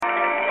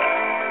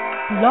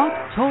Blog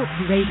Talk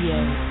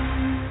Radio.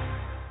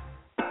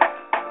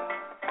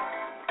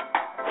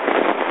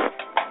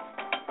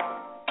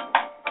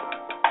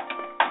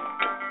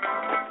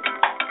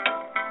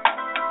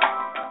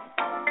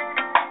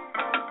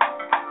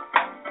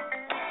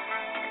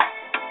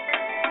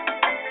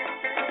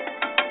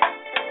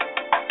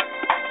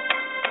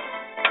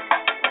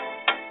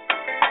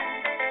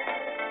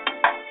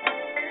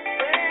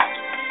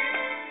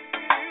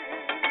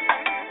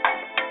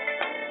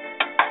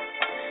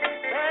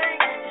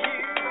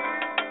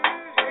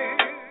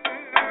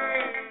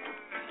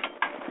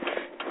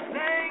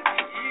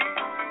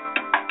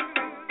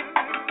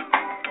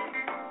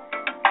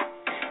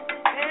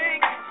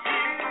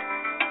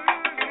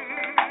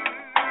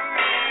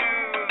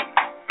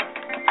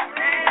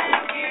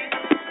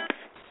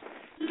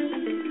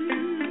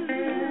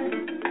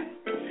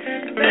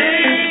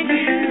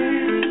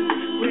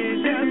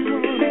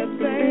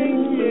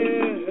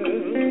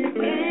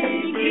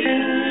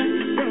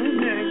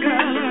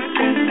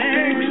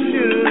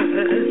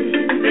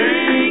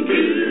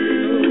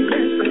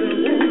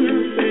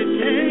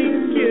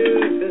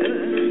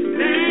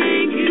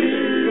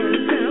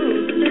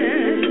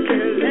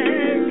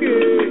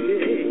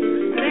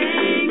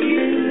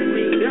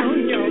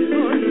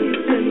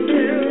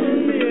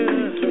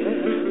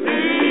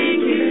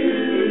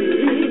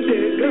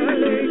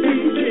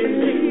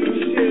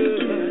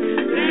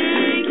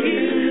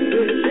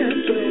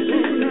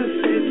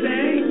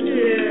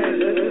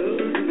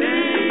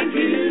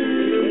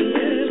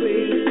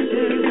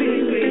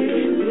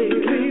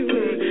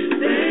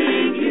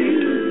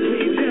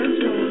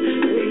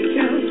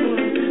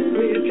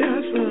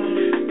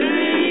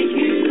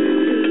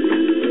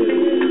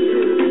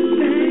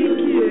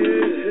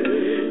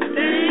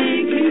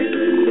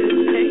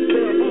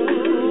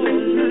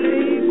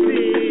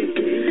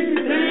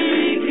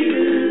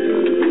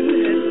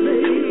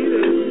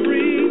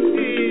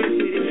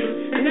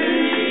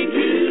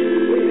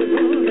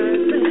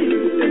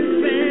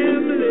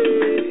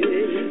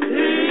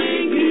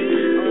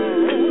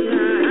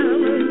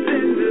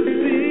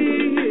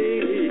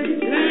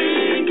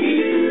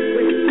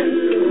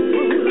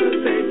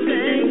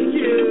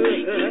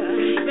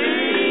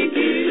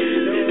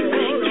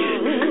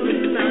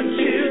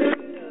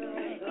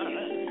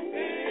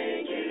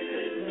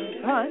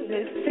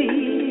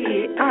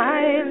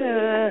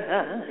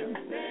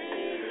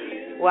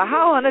 Well,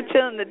 how on the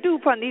children to do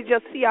upon these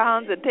just see our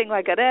hands and things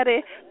like that?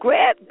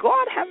 Great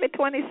God, happy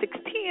 2016,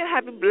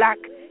 happy Black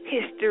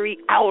History,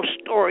 Our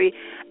Story,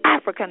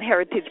 African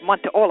Heritage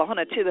Month to all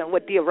 100 children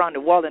what day around the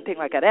world and things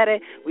like that.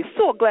 We're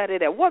so glad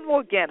that one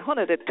more again,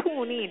 100 to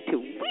tune in to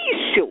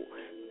We Show.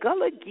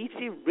 Gullah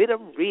Geechee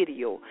Rhythm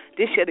Radio.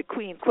 This year the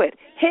Queen quit.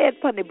 Head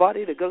upon the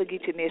body, the Gullah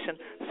Geechee Nation.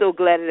 So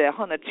glad that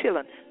 100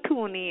 children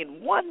tune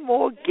in one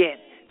more again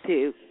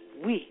to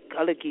We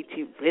Gullah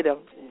Geechee Rhythm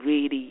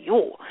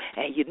Radio.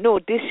 And you know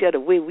this year the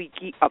way we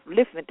keep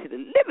uplifting to the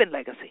living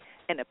legacy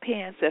and the pay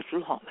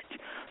ancestral homage.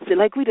 So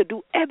like we to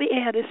do every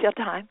year this year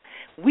time,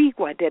 we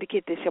going to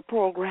dedicate this year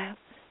program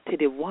to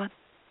the one,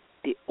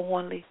 the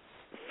only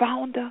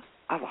founder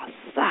of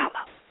ASALA,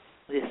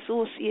 the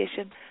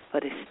Association for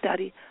the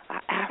Study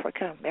of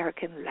African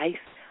American Life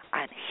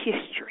and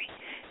History,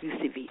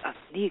 used to be of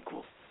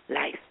Negro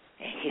life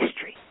and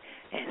history.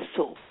 And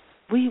so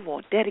we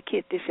want to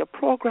dedicate this year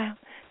program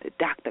to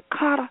Dr.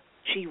 Carter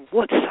G.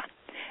 Woodson.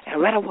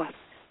 And right away,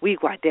 we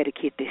going to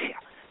dedicate this year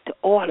to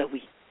all of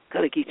we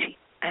Gullah Geechee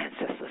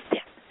ancestors them.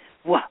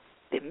 Well,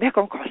 they make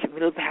them cross the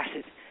middle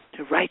passage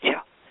to right you.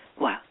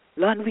 Well,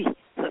 learn we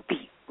will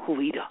be who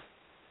we do.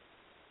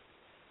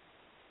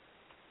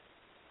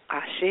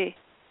 Ashe,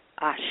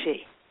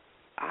 Ashe,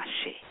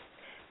 Ashe.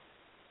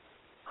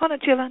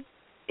 100 children,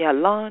 a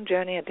long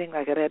journey and things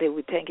like that.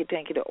 We thank you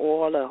to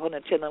all the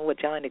 100 children who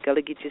joined the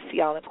Gullah Geechee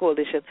Sea Island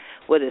Coalition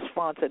with a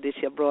sponsor this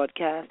year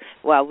broadcast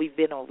while we've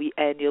been on we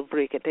annual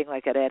break and things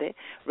like that.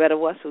 Right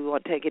of us, we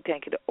want to thank you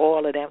to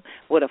all of them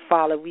with a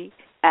follow we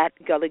at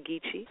Gullah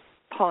Geechee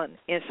on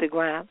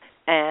Instagram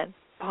and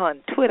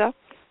on Twitter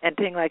and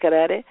things like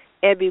that.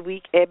 Every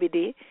week, every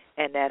day.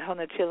 And that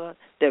 100 children,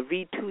 the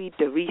retweet,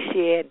 the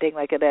reshare, and things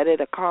like that,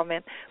 the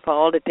comment for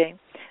all the things.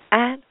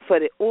 And for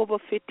the over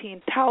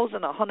 15,000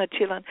 or 100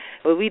 children,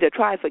 we to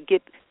try to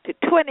get to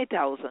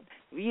 20,000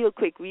 real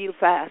quick, real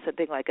fast, and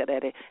things like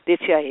that. This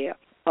year here,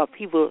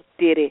 people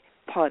did it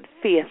on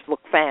Facebook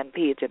fan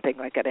page and things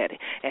like that.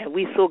 And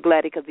we're so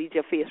glad because these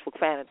are Facebook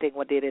fan and things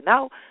what did it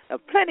now.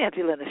 Plenty of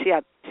children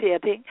share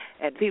thing,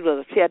 and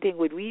people share thing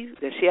with we,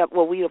 they share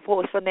what we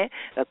post from there,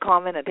 the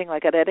comment and things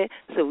like that.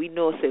 So we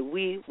know, so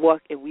we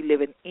work and we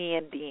live in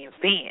the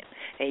van.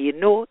 And you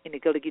know, in the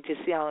Gullah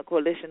Geechee Sea Island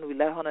Coalition, we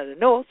let 100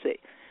 know, say,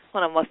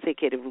 100 must take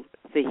care of the root,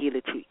 the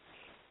healer tree.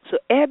 So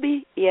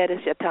every year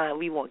this your time,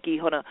 we want to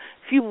give 100 a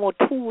few more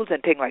tools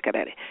and things like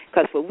that.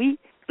 Because for we,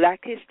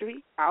 Black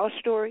History, Our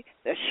Story,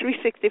 that's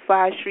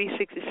 365,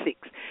 366.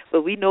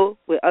 But we know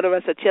with other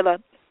rest of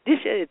children, this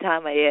is the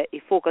time of year,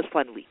 it focus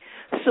on we.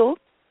 So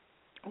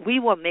we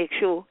want to make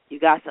sure you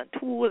got some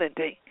tool and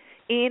things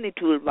in the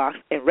toolbox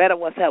and ready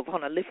ourselves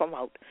on to lift them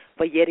out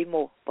for yet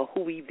more for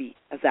who we be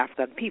as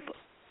African people.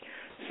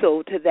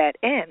 So to that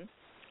end,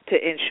 to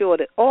ensure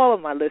that all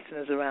of my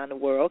listeners around the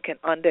world can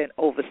under and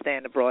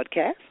overstand the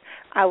broadcast,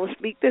 I will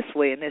speak this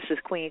way, and this is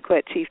Queen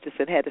Quet, Chiefess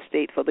and Head of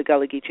State for the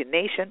Gullah Geechee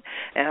Nation,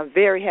 and I'm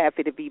very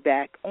happy to be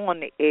back on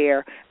the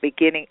air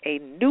beginning a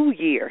new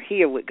year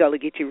here with Gullah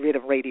Geechee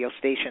Rhythm Radio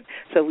Station.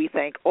 So we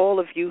thank all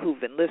of you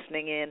who've been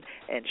listening in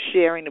and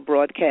sharing the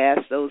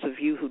broadcast, those of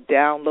you who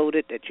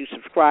downloaded, that you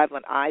subscribe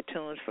on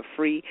iTunes for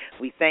free.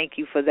 We thank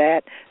you for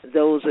that.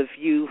 Those of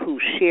you who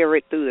share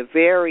it through the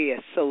various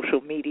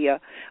social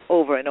media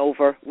over and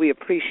over, we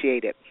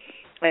appreciate it.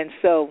 And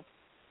so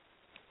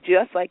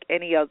just like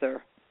any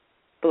other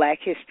Black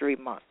History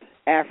Month,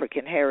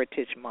 African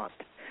Heritage Month,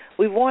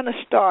 we want to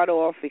start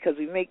off because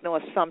we make no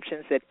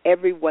assumptions that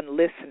everyone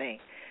listening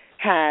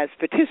has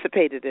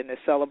participated in this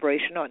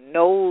celebration or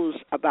knows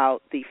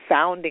about the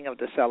founding of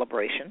the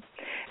celebration.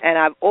 And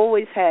I've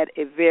always had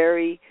a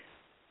very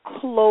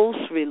close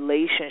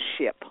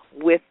relationship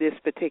with this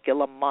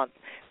particular month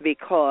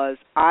because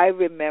I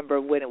remember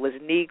when it was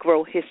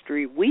Negro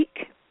History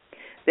Week,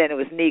 then it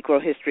was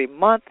Negro History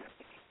Month.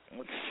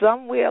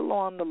 Somewhere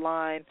along the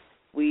line,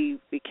 we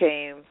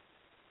became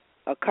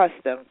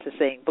accustomed to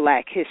saying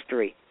Black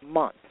History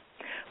Month,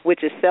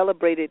 which is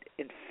celebrated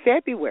in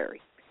February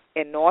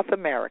in North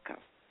America,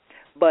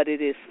 but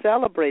it is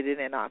celebrated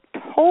in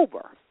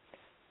October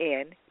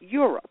in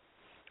Europe.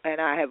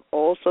 And I have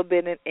also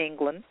been in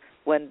England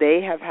when they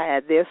have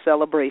had their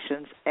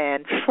celebrations,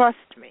 and trust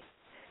me,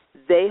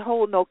 they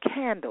hold no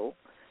candle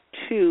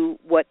to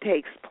what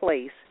takes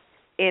place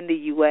in the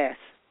U.S.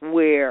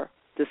 where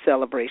the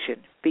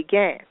celebration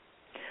began.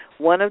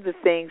 One of the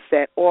things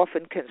that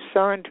often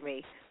concerned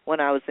me when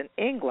I was in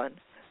England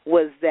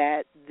was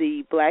that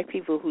the black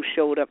people who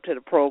showed up to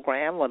the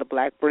program, or the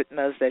black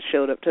Britons that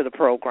showed up to the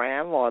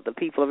program, or the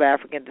people of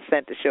African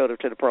descent that showed up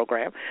to the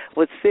program,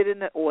 would sit in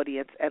the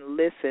audience and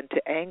listen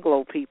to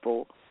Anglo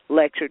people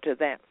lecture to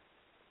them.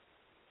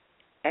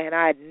 And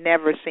I'd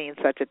never seen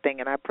such a thing,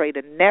 and I pray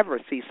to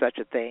never see such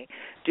a thing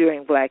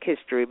during Black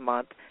History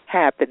Month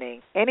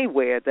happening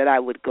anywhere that I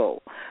would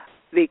go,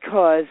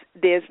 because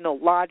there's no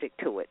logic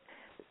to it.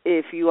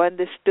 If you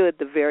understood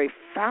the very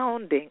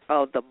founding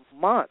of the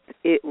month,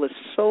 it was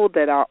so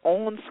that our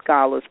own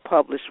scholars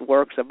published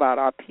works about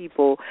our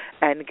people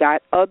and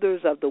got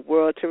others of the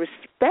world to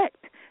respect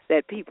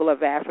that people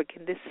of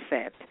African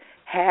descent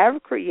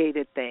have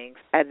created things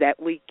and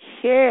that we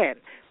can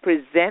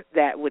present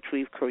that which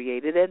we've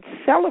created and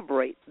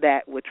celebrate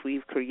that which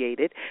we've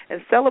created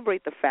and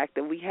celebrate the fact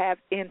that we have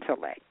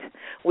intellect,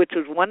 which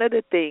was one of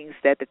the things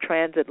that the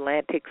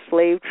transatlantic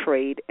slave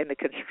trade and the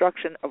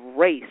construction of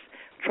race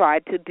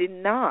tried to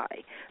deny,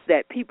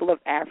 that people of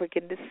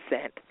African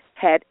descent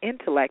had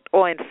intellect,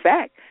 or in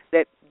fact,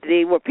 that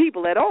they were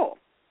people at all,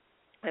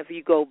 if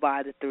you go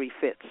by the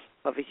 3/5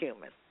 of a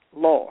human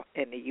law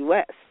in the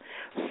U.S.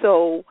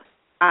 So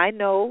I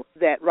know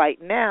that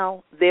right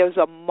now there's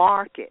a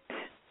market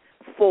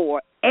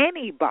for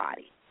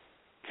anybody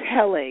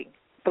telling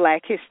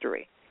black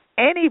history,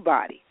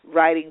 anybody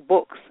writing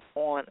books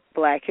on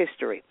black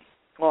history,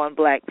 on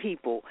black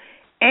people,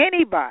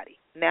 anybody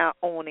now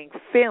owning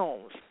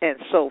films and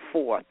so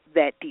forth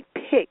that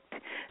depict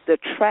the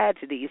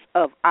tragedies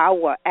of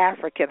our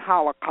African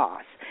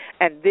Holocaust.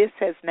 And this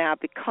has now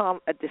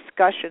become a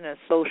discussion in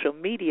social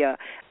media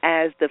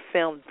as the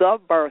film The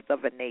Birth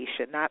of a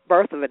Nation, not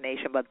Birth of a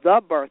Nation, but The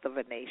Birth of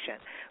a Nation.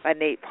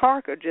 Nate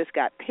Parker just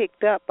got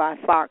picked up by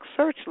Fox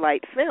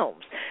Searchlight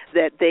Films,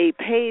 that they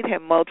paid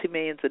him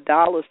multi-millions of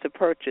dollars to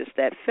purchase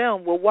that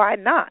film. Well, why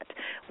not?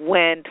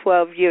 When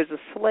 12 Years a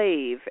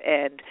Slave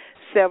and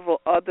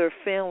several other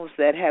films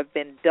that have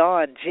been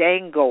done,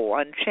 Django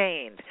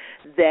Unchained,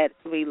 that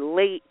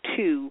relate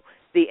to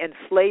the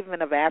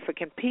enslavement of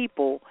African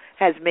people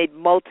has made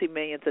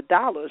multi-millions of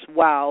dollars,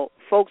 while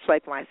folks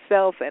like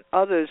myself and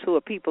others who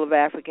are people of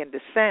African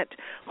descent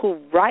who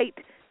write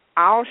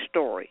our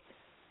story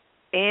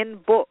in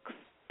books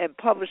and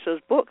publish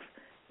those books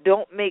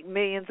don't make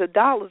millions of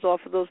dollars off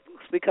of those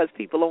books because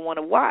people don't want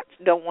to watch,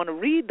 don't want to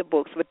read the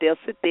books, but they'll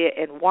sit there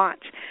and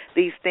watch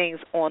these things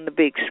on the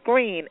big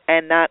screen.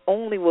 And not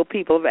only will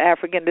people of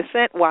African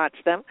descent watch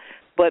them,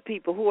 but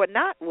people who are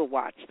not will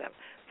watch them.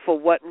 For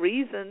what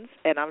reasons,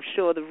 and I'm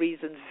sure the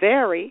reasons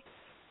vary,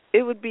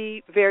 it would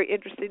be very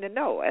interesting to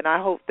know. And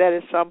I hope that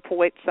at some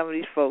point some of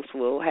these folks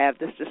will have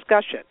this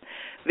discussion,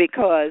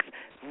 because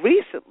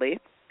recently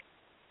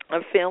a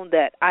film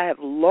that I have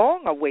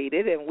long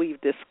awaited and we've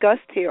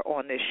discussed here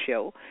on this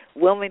show,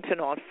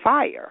 Wilmington on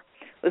Fire,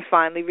 was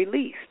finally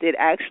released. It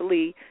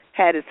actually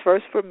had its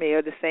first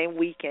premiere the same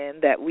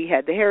weekend that we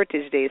had the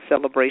Heritage Day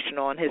celebration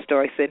on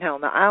historic St.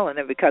 Helena Island,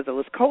 and because I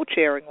was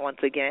co-chairing once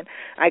again,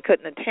 I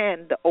couldn't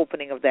attend the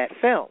opening of that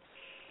film.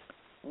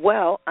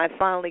 Well, I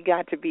finally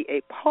got to be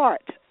a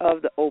part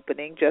of the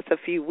opening just a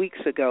few weeks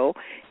ago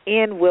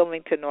in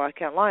Wilmington, North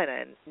Carolina.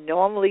 And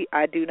normally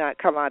I do not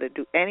come out and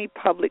do any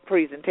public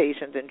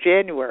presentations in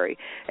January,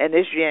 and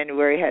this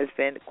January has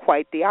been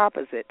quite the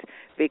opposite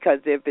because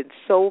there have been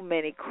so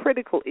many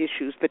critical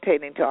issues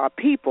pertaining to our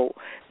people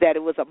that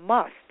it was a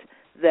must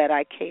that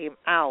I came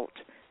out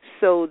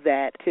so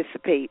that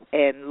participate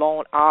and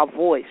loan our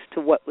voice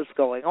to what was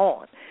going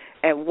on.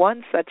 And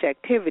one such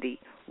activity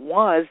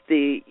was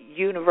the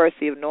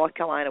University of North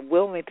Carolina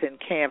Wilmington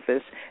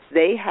campus.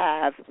 They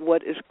have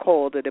what is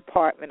called the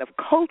Department of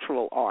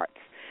Cultural Arts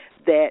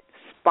that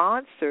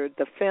sponsored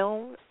the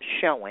film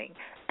showing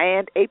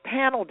and a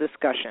panel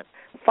discussion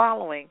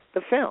following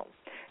the film.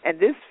 And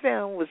this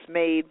film was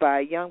made by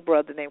a young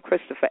brother named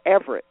Christopher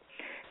Everett.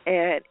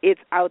 And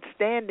it's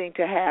outstanding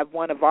to have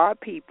one of our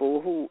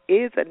people who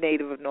is a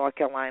native of North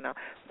Carolina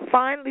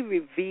finally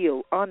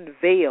reveal,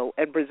 unveil,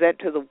 and present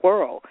to the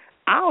world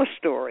our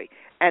story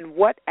and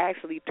what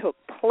actually took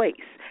place.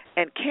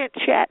 And Kent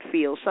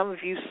Chatfield, some of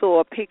you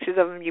saw pictures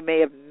of him. You may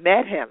have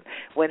met him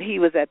when he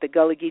was at the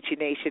Gullah Geechee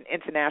Nation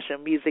International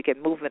Music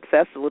and Movement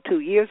Festival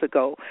 2 years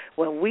ago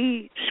when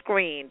we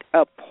screened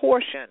a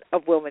portion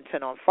of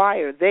Wilmington on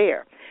Fire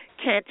there.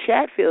 Kent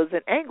Chatfield is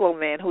an Anglo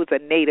man who is a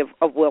native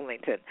of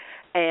Wilmington,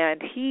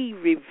 and he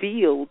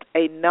revealed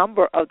a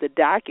number of the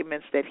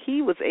documents that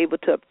he was able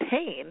to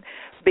obtain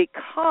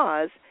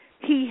because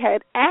he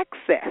had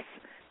access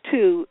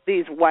to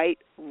these white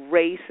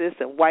racist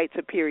and white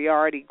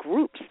superiority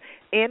groups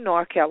in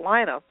North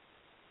Carolina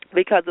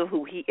because of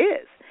who he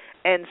is.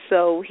 And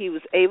so he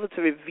was able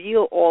to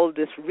reveal all of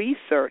this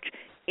research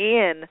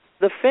in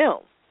the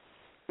film.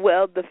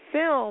 Well, the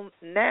film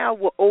now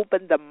will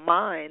open the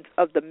minds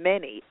of the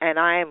many, and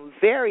I am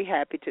very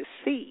happy to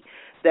see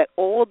that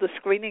all the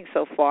screenings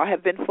so far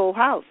have been full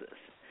houses.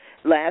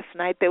 Last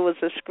night there was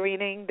a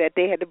screening that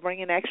they had to bring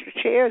in extra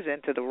chairs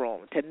into the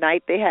room.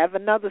 Tonight they have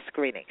another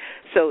screening.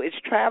 So it's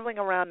traveling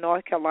around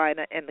North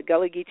Carolina, and the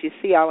Gullah Geechee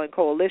Sea Island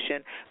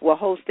Coalition will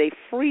host a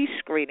free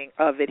screening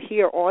of it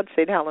here on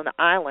St. Helena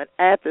Island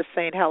at the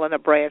St. Helena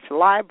Branch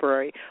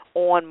Library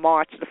on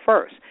March the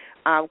 1st.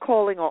 I'm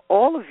calling on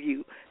all of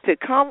you to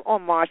come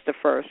on March the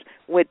 1st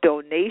with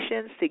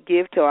donations to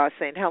give to our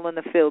St.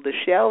 Helena Fill the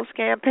Shelves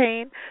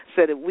campaign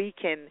so that we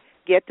can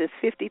get this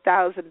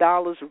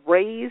 $50,000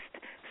 raised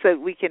so that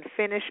we can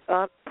finish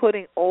up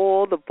putting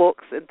all the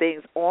books and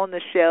things on the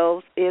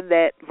shelves in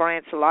that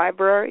branch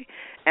library.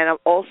 And I'm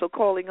also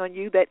calling on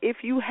you that if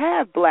you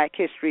have Black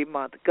History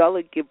Month,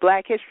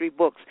 Black History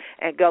books,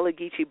 and Gullah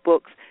Geechee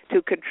books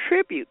to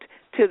contribute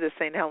to the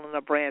St.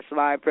 Helena Branch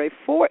Library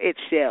for its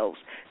shelves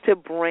to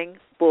bring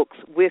books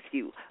with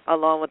you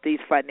along with these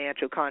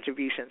financial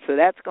contributions. So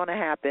that's going to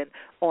happen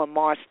on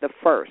March the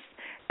 1st.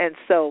 And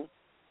so,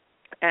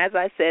 as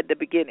I said at the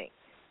beginning,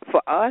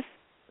 for us,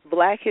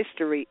 Black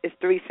History is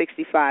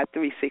 365,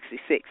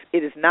 366.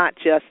 It is not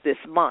just this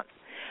month.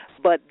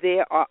 But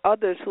there are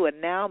others who are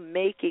now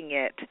making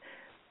it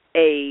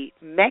a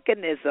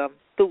mechanism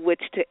through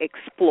which to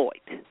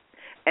exploit.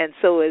 And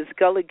so as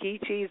Gullah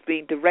Geechees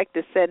being direct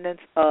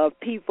descendants of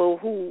people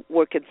who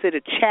were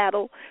considered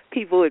chattel,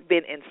 people who had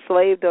been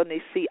enslaved on these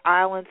sea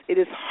islands, it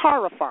is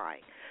horrifying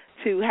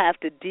to have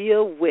to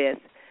deal with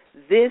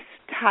this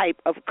type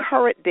of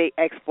current-day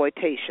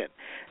exploitation,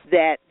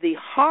 that the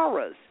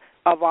horrors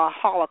of our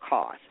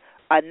Holocaust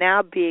are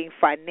now being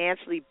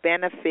financially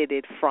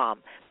benefited from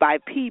by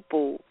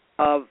people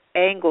of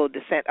Anglo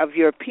descent, of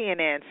European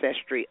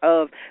ancestry,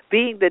 of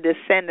being the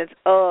descendants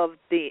of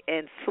the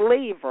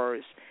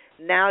enslavers.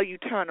 Now you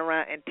turn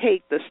around and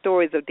take the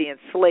stories of the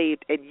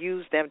enslaved and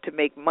use them to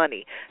make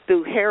money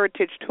through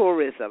heritage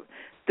tourism,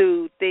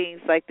 through things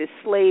like the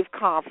slave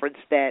conference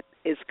that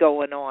is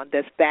going on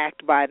that's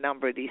backed by a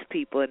number of these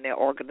people and their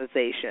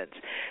organizations.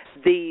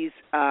 These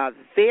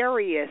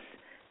various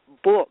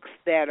books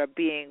that are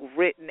being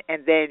written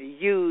and then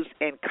used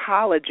in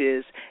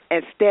colleges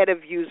instead of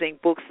using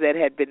books that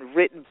had been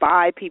written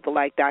by people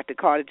like Dr.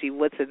 Carter G.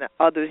 Woodson and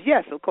others.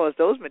 Yes, of course,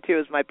 those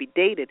materials might be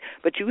dated,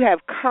 but you have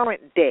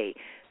current day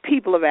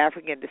people of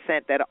African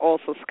descent that are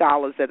also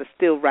scholars that are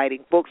still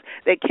writing books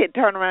that can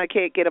turn around and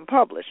can't get them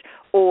published,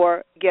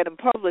 or get them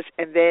published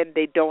and then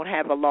they don't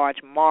have a large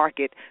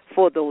market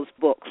for those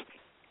books.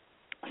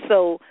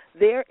 So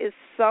there is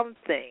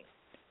something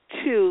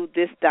to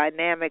this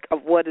dynamic of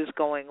what is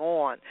going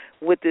on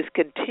with this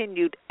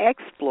continued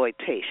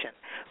exploitation.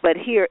 But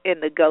here in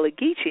the Gullah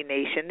Geechee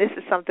Nation, this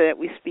is something that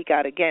we speak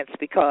out against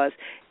because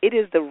it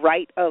is the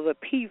right of the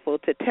people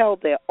to tell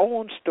their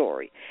own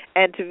story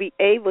and to be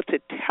able to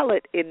tell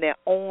it in their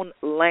own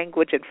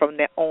language and from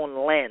their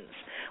own lens.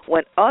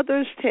 When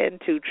others tend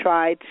to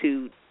try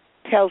to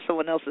tell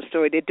someone else's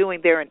story, they're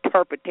doing their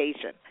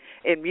interpretation.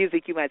 In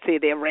music, you might say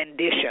their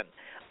rendition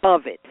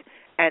of it.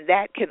 And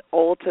that can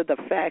alter the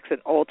facts and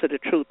alter the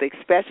truth,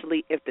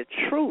 especially if the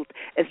truth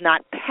is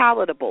not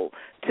palatable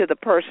to the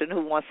person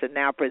who wants to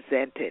now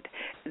present it.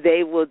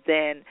 They will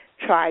then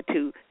try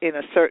to, in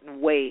a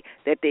certain way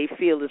that they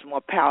feel is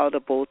more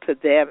palatable to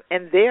them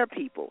and their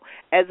people,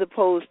 as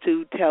opposed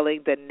to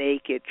telling the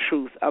naked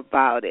truth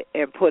about it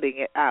and putting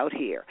it out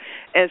here.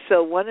 And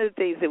so one of the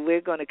things that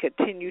we're going to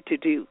continue to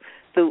do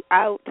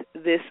throughout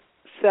this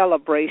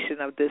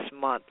celebration of this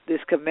month,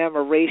 this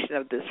commemoration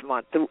of this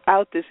month,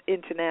 throughout this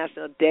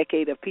International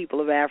Decade of People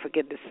of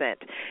African Descent,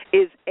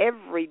 is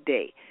every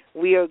day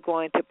we are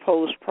going to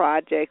post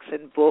projects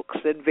and books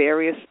and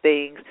various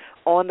things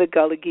on the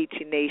Gullah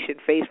Geechee Nation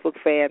Facebook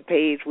fan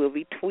page. We'll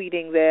be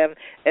tweeting them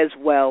as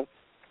well,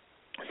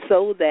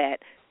 so that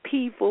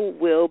people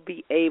will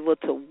be able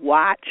to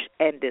watch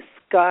and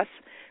discuss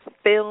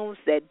films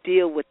that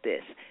deal with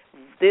this.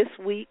 This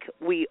week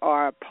we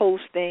are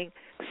posting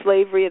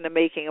Slavery in the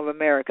Making of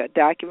America, a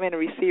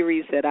documentary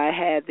series that I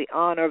had the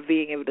honor of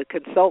being able to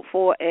consult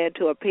for and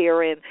to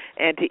appear in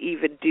and to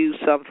even do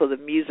some for the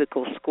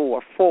musical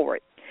score for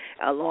it,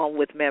 along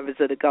with members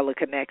of the Gullah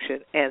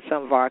Connection and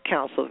some of our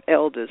Council of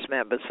Elders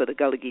members for the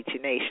Gullah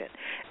Geechee Nation.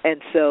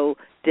 And so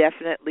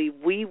definitely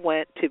we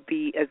went to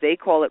be, as they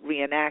call it,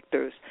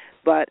 reenactors,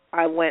 but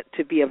I went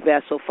to be a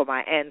vessel for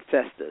my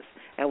ancestors.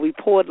 And we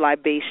poured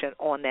libation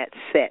on that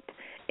set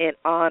in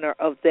honor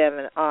of them,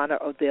 in honor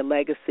of their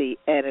legacy,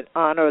 and in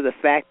honor of the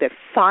fact that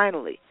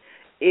finally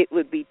it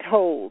would be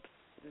told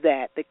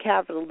that the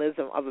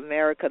capitalism of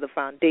America, the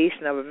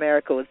foundation of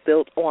America, was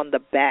built on the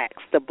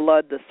backs, the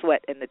blood, the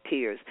sweat, and the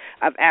tears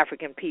of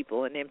African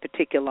people, and in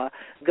particular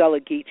Gullah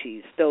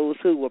Geechees, those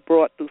who were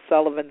brought through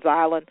Sullivan's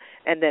Island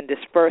and then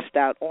dispersed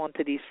out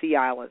onto these sea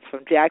islands,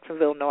 from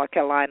Jacksonville, North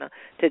Carolina,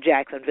 to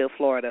Jacksonville,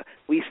 Florida.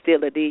 We still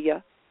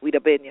adiya, we da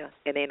binya,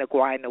 and ain't a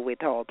guayna we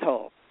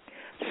tall.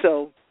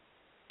 So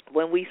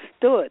when we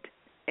stood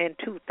in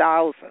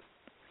 2000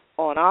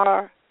 on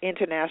our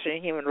International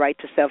Human Right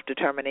to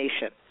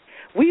Self-Determination,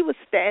 we were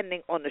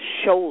standing on the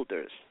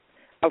shoulders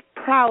of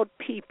proud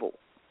people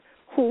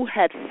who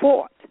had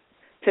fought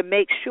to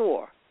make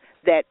sure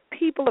that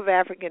people of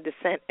African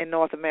descent in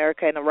North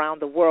America and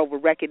around the world were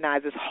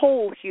recognized as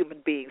whole human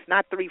beings,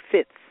 not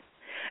three-fifths.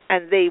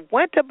 And they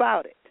went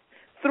about it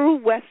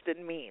through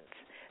Western means.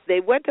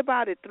 They went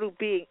about it through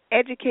being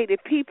educated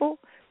people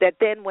that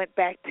then went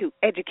back to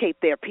educate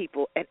their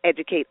people and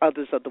educate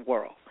others of the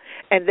world.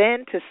 And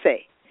then to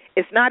say,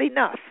 it's not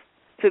enough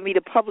for me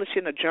to publish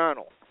in a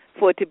journal,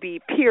 for it to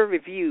be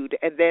peer-reviewed,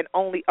 and then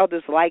only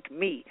others like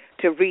me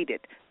to read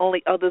it,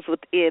 only others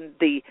within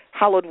the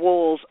hallowed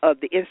walls of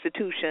the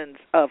institutions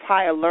of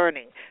higher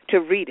learning to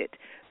read it.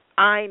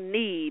 I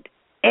need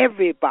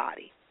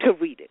everybody to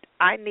read it.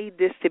 I need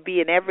this to be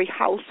in every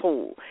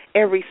household,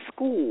 every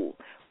school.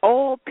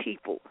 All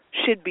people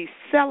should be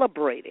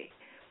celebrating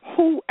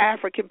who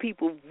African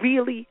people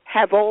really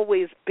have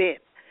always been,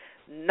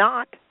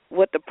 not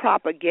what the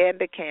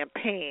propaganda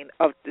campaign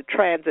of the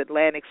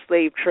transatlantic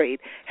slave trade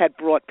had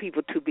brought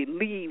people to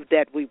believe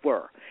that we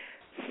were.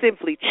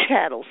 Simply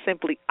chattel,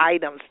 simply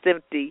items,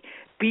 simply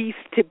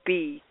beasts to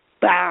be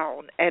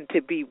bound and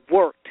to be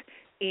worked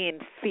in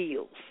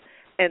fields.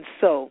 And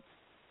so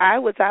I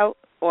was out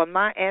on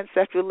my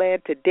ancestral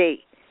land today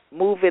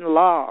moving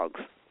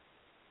logs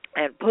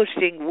and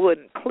pushing wood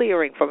and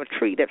clearing from a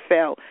tree that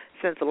fell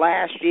since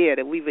last year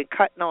that we've been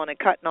cutting on and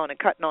cutting on and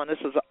cutting on. This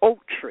was an oak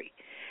tree.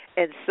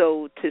 And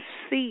so to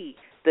see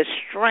the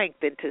strength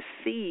and to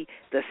see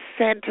the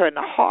center and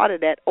the heart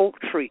of that oak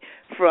tree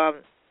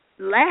from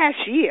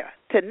last year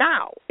to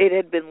now, it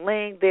had been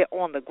laying there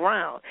on the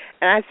ground.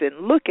 And I said,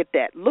 look at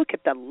that. Look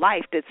at the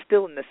life that's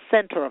still in the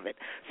center of it.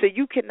 So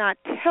you cannot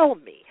tell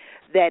me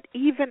that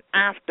even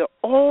after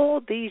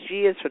all these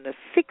years from the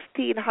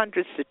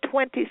 1600s to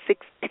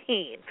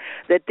 2016,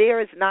 that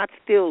there is not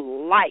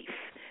still life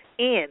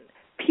in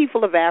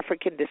people of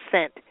African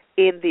descent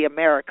in the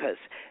Americas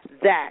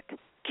that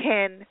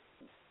can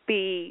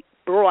be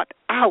brought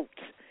out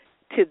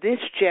to this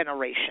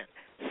generation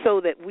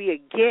so that we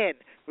again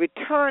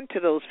return to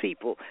those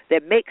people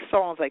that make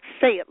songs like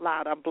Say It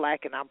Loud, I'm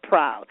Black and I'm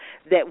Proud,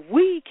 that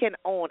we can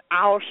own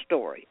our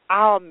story,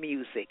 our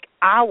music,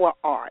 our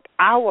art,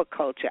 our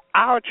culture,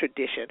 our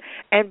tradition,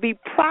 and be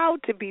proud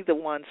to be the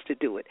ones to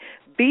do it.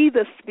 Be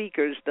the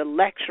speakers, the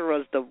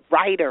lecturers, the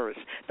writers,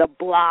 the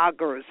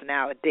bloggers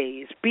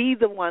nowadays. Be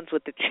the ones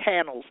with the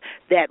channels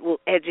that will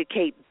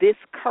educate this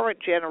current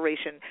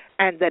generation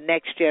and the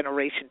next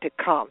generation to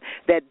come,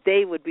 that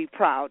they would be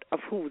proud of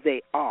who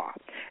they are.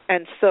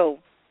 And so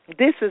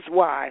this is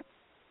why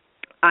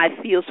I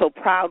feel so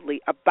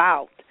proudly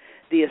about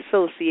the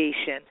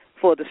Association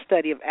for the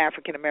Study of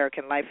African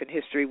American Life and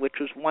History, which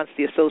was once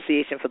the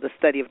Association for the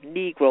Study of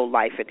Negro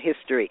Life and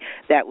History,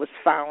 that was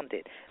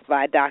founded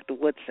by Dr.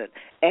 Woodson.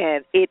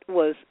 And it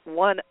was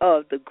one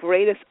of the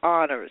greatest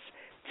honors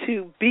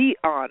to be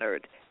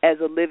honored as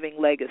a living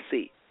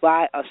legacy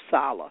by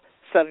Asala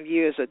some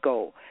years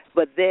ago.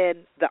 But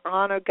then the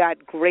honor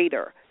got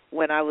greater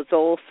when I was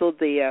also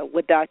there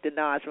with Dr.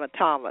 Nazma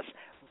Thomas.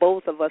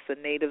 Both of us are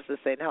natives of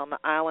St. Helena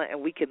Island,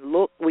 and we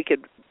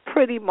could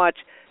pretty much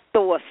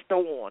throw a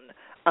stone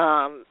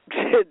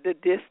to the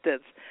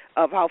distance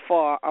of how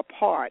far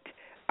apart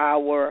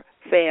our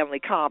family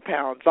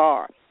compounds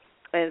are.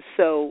 And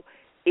so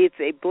it's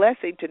a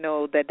blessing to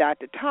know that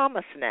Dr.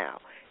 Thomas now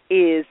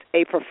is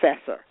a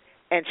professor,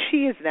 and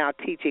she is now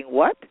teaching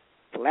what?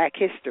 Black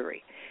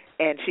history.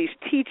 And she's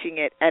teaching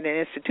it at an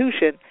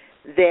institution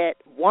that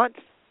once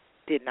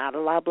did not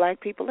allow black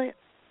people in.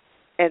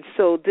 And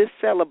so this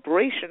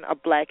celebration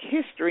of Black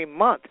History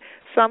Month,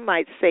 some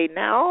might say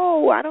now,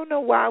 oh, I don't know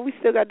why we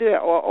still got to do that.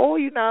 Or, oh,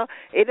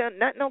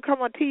 nothing don't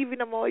come on TV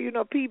no more.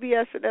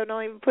 PBS, they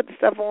don't even put the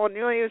stuff on.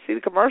 You don't even see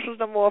the commercials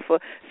no more for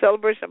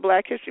celebration of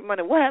Black History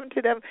Month. And what happened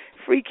to them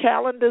free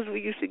calendars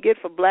we used to get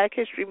for Black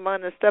History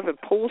Month and stuff, and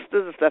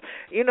posters and stuff?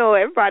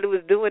 Everybody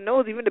was doing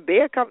those, even the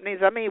beer companies.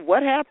 I mean,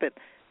 what happened?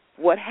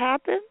 What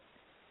happened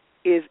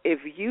is if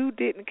you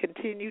didn't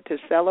continue to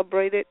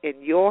celebrate it in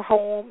your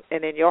home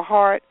and in your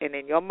heart and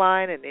in your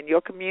mind and in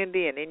your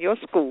community and in your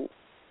school,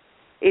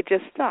 it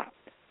just stopped.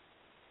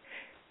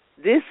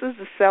 This is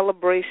a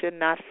celebration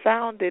not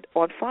founded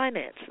on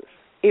finances.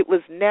 It was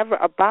never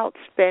about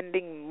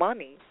spending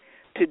money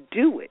to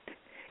do it.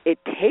 It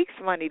takes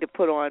money to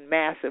put on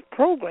massive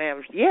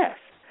programs, yes,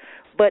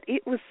 but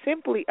it was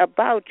simply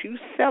about you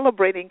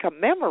celebrating,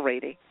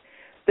 commemorating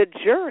the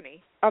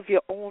journey of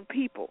your own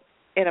people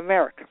in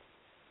America.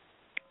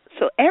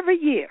 So every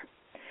year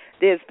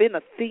there's been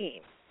a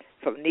theme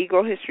from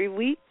Negro History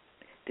Week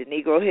to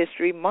Negro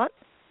History Month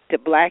to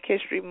Black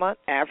History Month,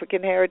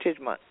 African Heritage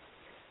Month.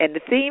 And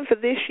the theme for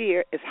this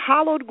year is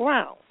Hallowed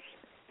Grounds,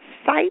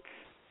 Sites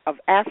of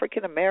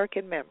African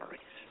American Memories.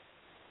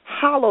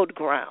 Hallowed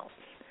Grounds,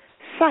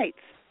 Sites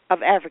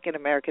of African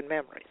American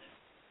Memories.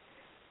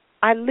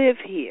 I live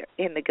here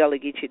in the Gullah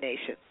Geechee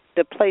Nation,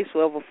 the place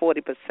where over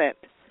 40%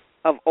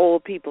 of all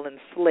people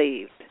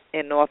enslaved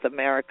in North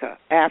America,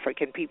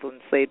 African people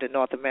enslaved in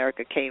North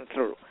America, came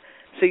through.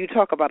 So you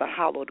talk about a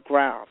hallowed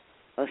ground,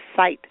 a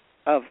site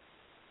of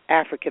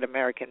African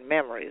American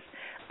memories.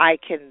 I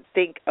can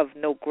think of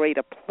no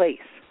greater place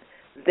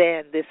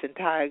than this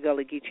entire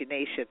Gullah Geechee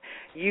Nation.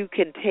 You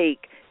can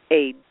take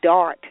a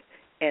dart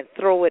and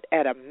throw it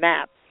at a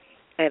map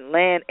and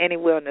land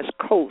anywhere on this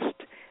coast,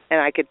 and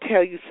I could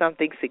tell you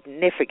something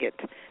significant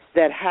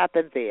that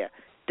happened there,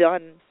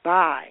 done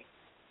by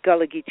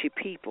Gullah Geechee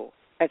people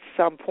at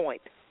some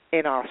point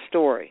in our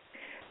story.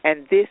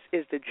 And this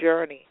is the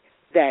journey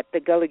that the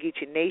Gullah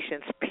Geechee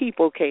Nation's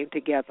people came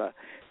together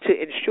to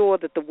ensure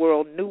that the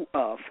world knew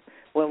of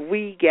when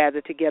we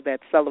gathered together at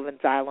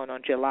Sullivan's Island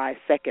on July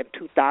 2nd,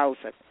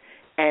 2000,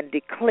 and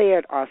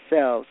declared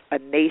ourselves a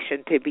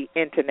nation to be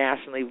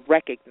internationally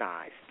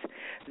recognized.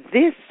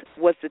 This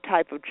was the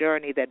type of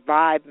journey that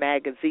Vibe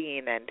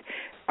magazine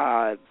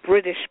and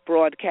British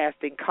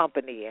Broadcasting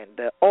Company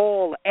and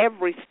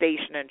every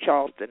station in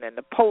Charleston and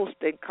the Post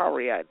and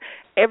Courier, and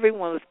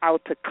everyone was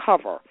out to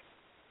cover.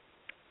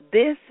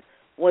 This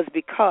was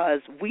because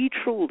we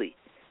truly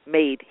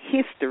made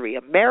history,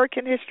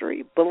 American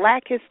history,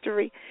 Black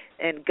history,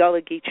 and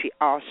Gullah Geechee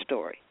our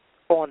story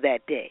on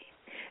that day.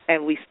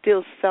 And we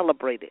still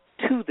celebrate it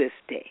to this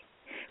day.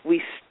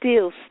 We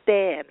still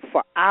stand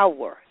for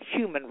our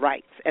human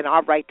rights and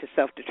our right to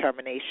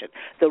self-determination,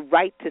 the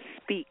right to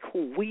speak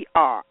who we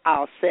are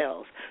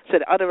ourselves, so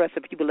that other rest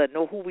of people that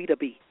know who we to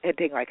be and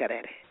things like that.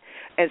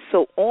 And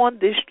so on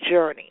this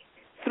journey,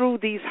 through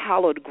these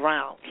hallowed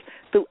grounds,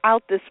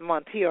 throughout this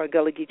month here on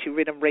Gullah Geechee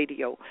Rhythm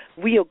Radio,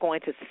 we are going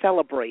to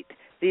celebrate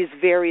these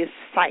various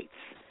sites,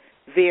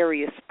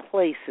 various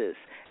places.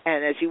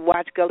 And as you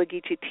watch Gullah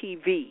Geechee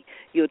TV,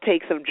 you'll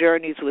take some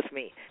journeys with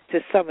me to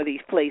some of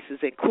these places,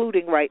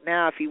 including right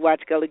now, if you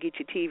watch Gullah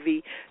Geechee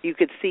TV, you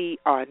could see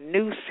our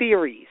new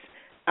series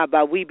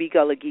about We Be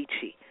Gullah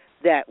Geechee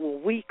that will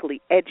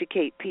weekly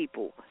educate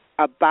people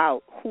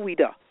about who we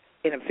are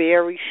in a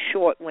very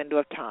short window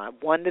of time.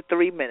 1 to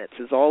 3 minutes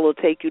is all it'll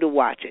take you to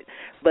watch it.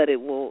 But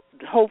it will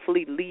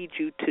hopefully lead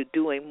you to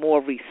doing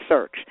more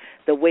research,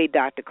 the way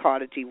Dr.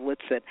 Carter G.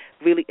 Woodson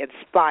really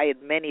inspired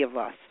many of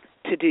us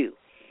to do.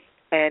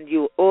 And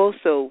you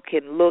also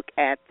can look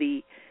at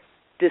the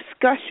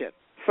discussion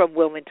from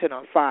Wilmington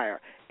on Fire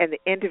and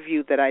the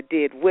interview that I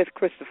did with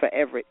Christopher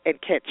Everett and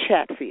Kent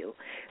Chatfield.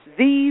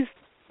 These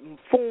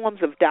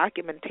forms of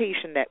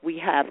documentation that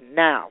we have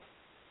now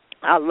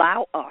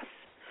allow us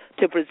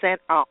to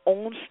present our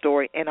own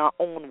story in our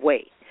own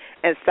way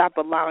and stop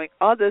allowing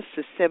others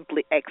to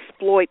simply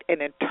exploit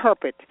and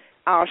interpret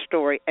our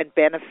story and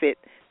benefit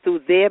through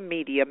their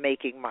media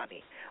making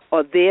money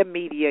or their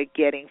media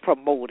getting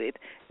promoted,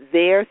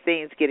 their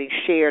things getting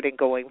shared and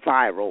going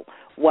viral,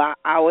 while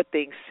our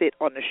things sit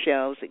on the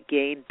shelves and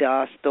gain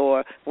dust,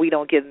 or we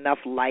don't get enough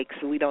likes,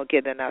 we don't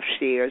get enough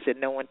shares,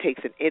 and no one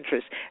takes an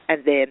interest,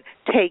 and then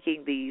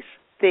taking these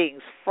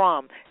things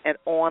from an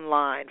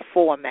online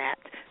format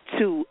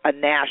to a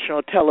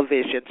national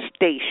television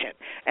station.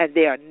 And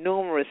there are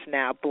numerous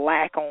now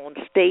black-owned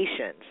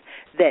stations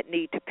that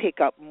need to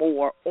pick up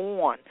more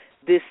on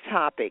this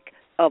topic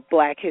of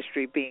black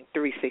history being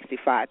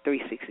 365,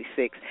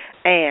 366,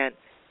 and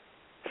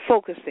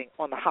focusing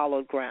on the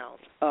hallowed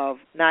grounds of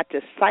not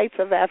just sites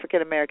of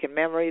African-American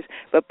memories,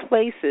 but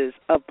places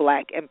of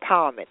black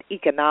empowerment,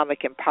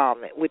 economic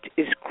empowerment, which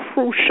is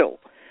crucial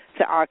to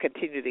to our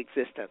continued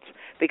existence.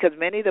 Because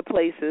many of the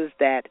places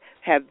that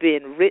have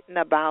been written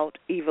about,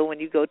 even when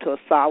you go to a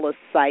solace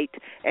site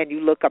and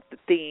you look up the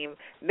theme,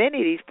 many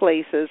of these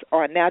places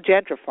are now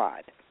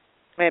gentrified.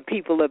 And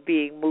people are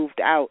being moved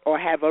out or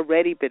have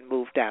already been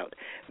moved out.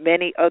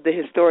 Many of the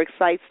historic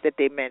sites that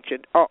they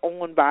mentioned are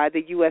owned by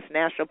the U.S.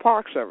 National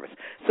Park Service.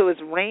 So it's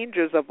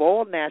rangers of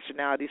all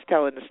nationalities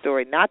telling the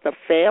story, not the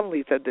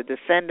families of the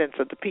descendants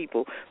of the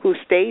people who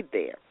stayed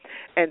there.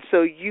 And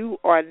so you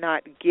are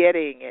not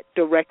getting it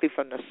directly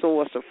from the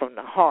source or from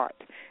the heart,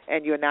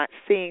 and you're not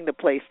seeing the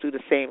place through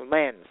the same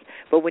lens.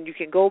 But when you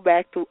can go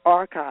back through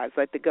archives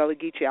like the Gullah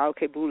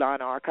Geechee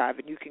Bulan archive,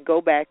 and you can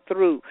go back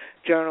through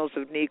journals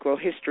of Negro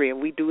history, and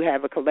we do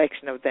have a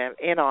collection of them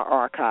in our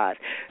archive,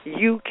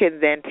 you can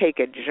then take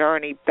a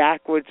journey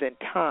backwards in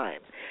time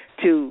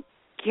to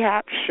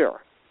capture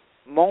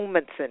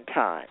moments in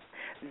time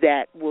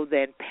that will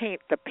then paint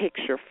the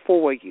picture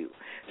for you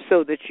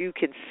so that you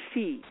can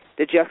see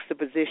the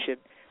juxtaposition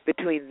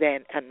between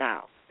then and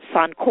now.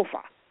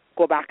 Sankofa,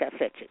 go back and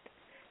fetch it.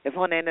 If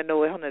one ain't know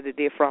where one of the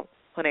day from,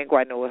 one ain't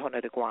going to know where one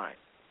of the going.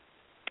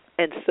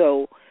 And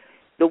so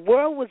the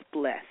world was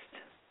blessed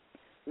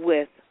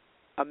with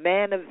a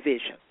man of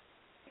vision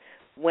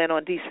when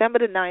on December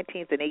the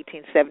 19th in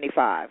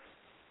 1875,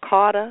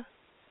 Carter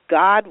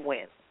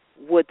Godwin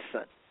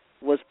Woodson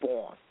was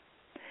born.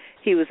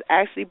 He was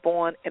actually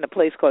born in a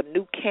place called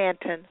New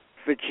Canton,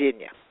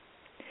 Virginia.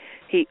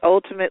 He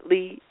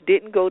ultimately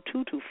didn't go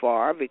too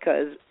far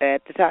because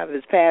at the time of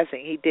his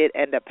passing, he did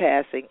end up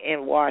passing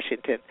in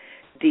Washington,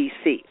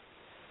 D.C.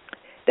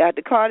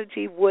 Dr. Carter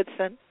G.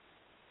 Woodson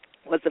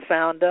was the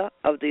founder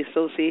of the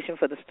Association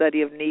for the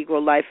Study of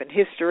Negro Life and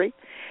History,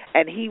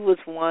 and he was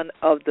one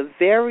of the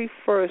very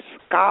first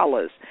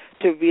scholars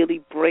to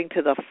really bring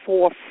to the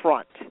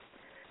forefront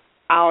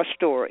our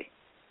story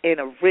in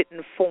a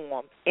written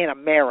form in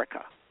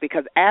America,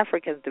 because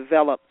Africans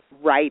developed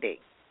writing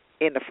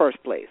in the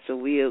first place. So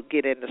we'll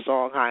get into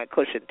Songhai and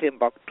Kush and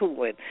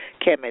Timbuktu and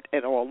Kemet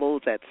and all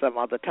those at some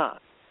other time.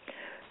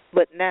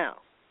 But now,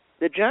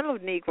 the Journal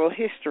of Negro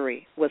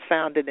History was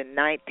founded in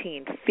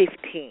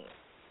 1915,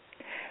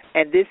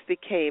 and this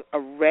became a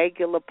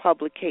regular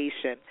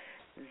publication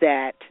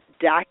that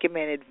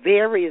documented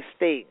various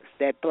things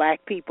that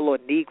black people, or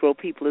Negro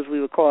people as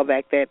we would call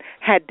back then,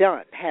 had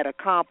done, had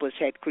accomplished,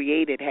 had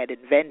created, had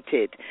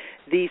invented,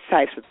 these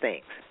types of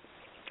things.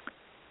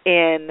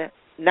 In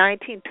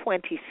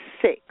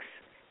 1926,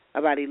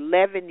 about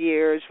 11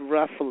 years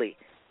roughly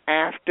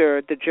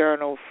after the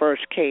journal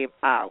first came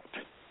out,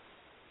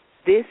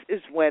 this is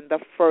when the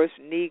first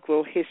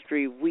Negro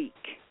History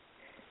Week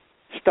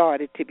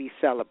started to be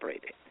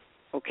celebrated,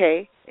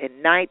 okay,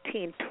 in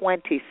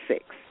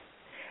 1926.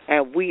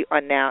 And we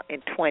are now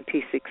in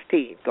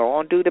 2016. Go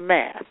on, do the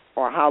math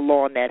on how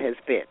long that has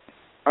been,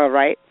 all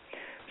right?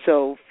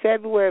 So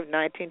February of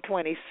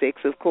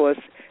 1926, of course,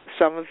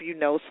 some of you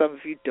know, some of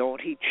you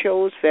don't. He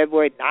chose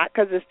February not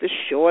because it's the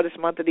shortest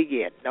month of the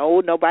year.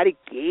 No, nobody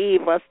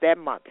gave us that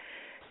month.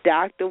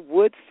 Dr.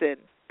 Woodson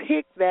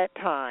picked that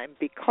time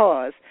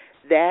because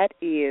that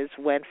is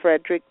when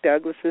Frederick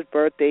Douglass's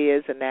birthday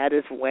is, and that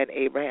is when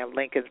Abraham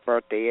Lincoln's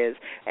birthday is.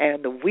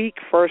 And the week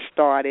first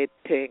started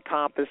to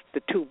encompass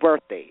the two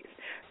birthdays.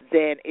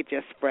 Then it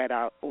just spread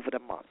out over the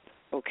month,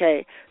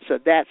 okay? So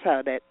that's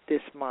how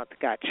this month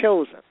got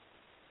chosen.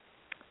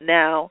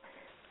 Now,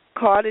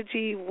 Carter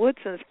G.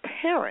 Woodson's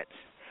parents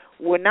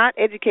were not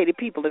educated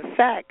people. In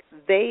fact,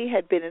 they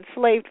had been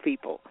enslaved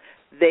people.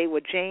 They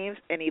were James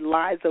and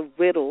Eliza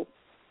Riddle.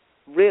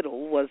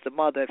 Riddle was the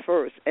mother at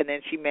first, and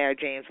then she married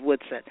James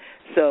Woodson.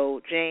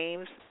 So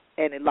James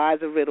and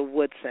Eliza Riddle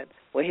Woodson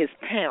were his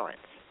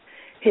parents.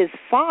 His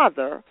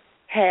father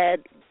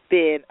had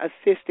been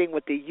assisting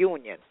with the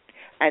Union,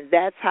 and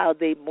that's how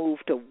they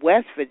moved to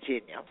West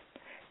Virginia.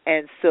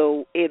 And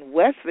so in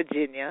West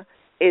Virginia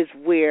is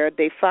where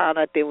they found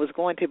out there was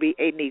going to be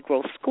a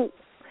Negro school.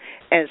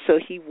 And so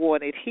he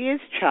wanted his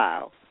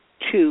child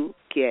to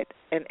get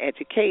an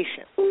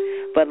education.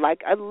 But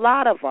like a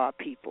lot of our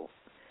people,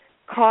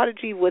 Carter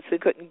G. Woodson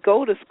couldn't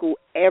go to school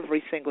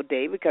every single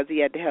day because he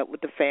had to help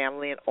with the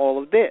family and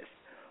all of this.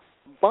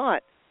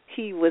 But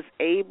he was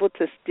able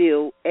to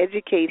still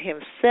educate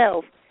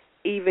himself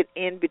even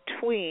in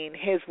between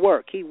his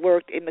work. He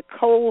worked in the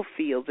coal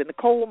fields, in the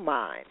coal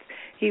mines.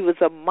 He was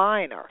a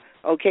miner,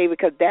 okay,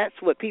 because that's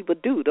what people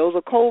do. Those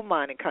are coal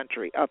mining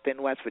country up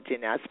in West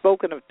Virginia. I've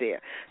spoken of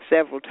there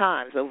several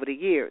times over the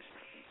years.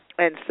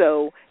 And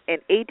so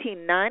in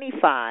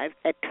 1895,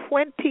 at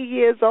 20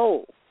 years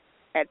old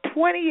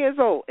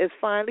is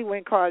finally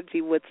when Carter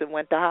G. Woodson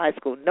went to high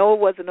school. No, it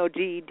wasn't no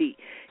GED.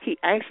 He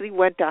actually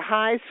went to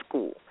high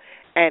school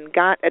and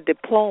got a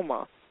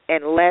diploma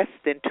in less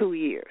than 2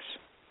 years.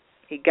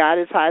 He got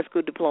his high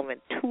school diploma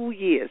in 2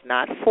 years,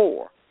 not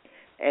 4,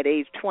 at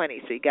age 20.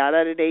 So he got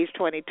out at age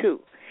 22.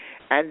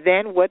 And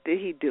then what did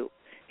he do?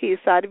 He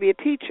decided to be a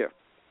teacher.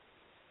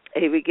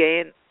 He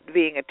began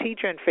being a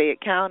teacher in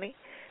Fayette County,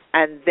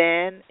 and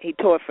then he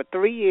taught for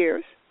 3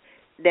 years,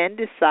 then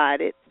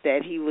decided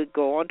that he would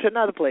go on to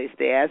another place.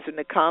 They asked him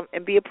to come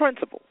and be a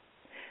principal.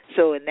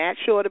 So in that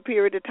shorter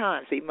period of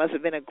time, so he must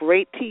have been a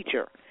great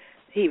teacher,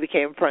 he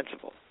became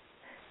principal.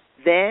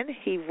 Then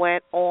he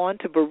went on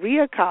to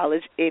Berea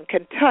College in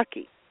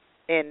Kentucky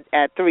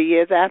at 3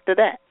 years after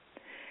that,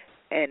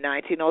 in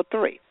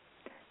 1903.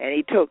 And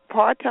he took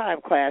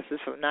part-time classes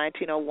from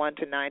 1901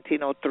 to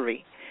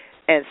 1903,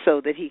 and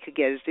so that he could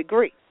get his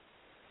degree.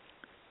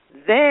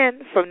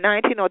 Then from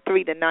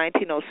 1903 to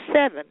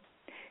 1907,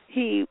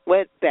 he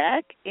went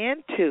back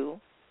into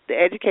the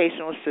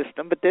educational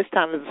system, but this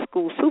time as a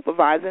school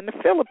supervisor in the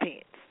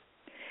Philippines.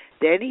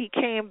 Then he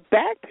came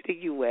back to the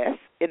U.S.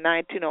 in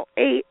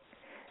 1908,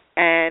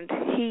 and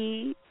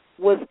he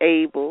was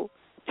able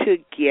to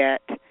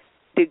get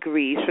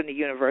degrees from the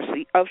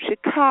University of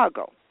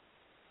Chicago.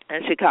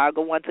 And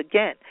Chicago, once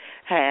again,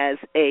 has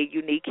a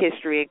unique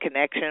history and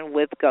connection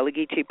with Gullah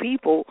Geechee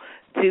people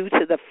due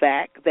to the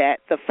fact that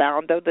the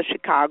founder of the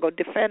Chicago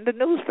Defender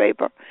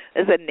newspaper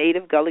is a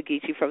native Gullah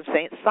Geechee from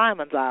St.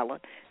 Simon's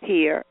Island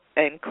here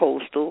in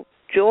coastal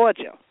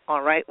Georgia,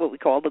 all right, what we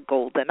call the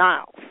Golden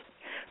Isles.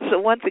 So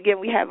once again,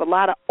 we have a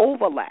lot of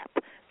overlap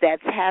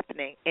that's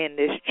happening in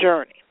this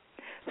journey.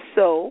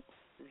 So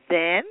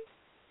then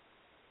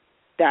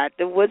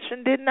Dr.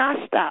 Woodson did not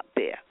stop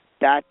there.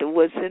 Dr.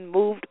 Woodson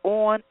moved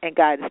on and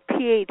got his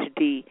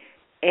Ph.D.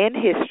 in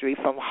history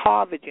from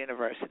Harvard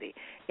University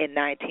in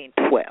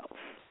 1912.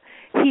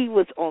 He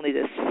was only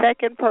the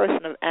second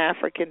person of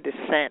African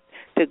descent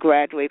to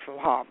graduate from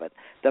Harvard.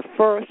 The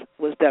first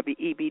was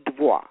W.E.B. Du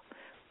Bois,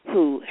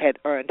 who had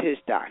earned his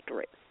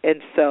doctorate.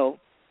 And so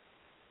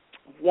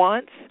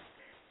once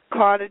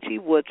Carter G.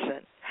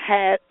 Woodson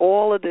had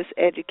all of this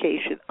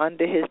education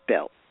under his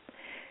belt,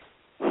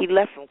 he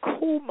left from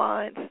coal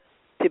mines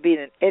to being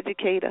an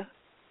educator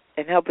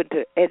and helping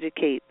to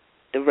educate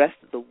the rest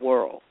of the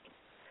world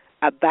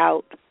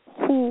about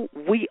who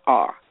we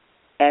are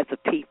as a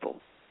people.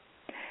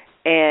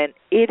 And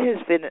it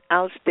has been an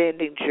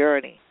outstanding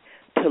journey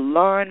to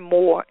learn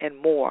more and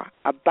more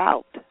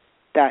about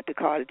Dr.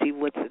 Carter G.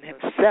 Woodson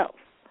himself,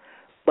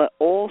 but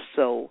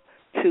also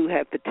to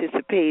have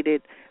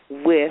participated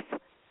with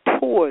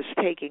tours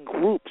taking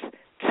groups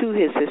to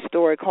his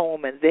historic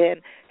home and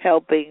then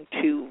helping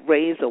to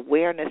raise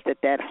awareness that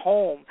that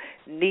home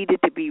needed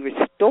to be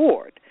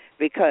restored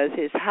because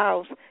his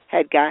house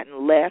had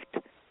gotten left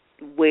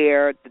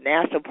where the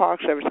National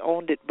Park Service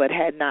owned it but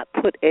had not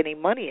put any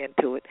money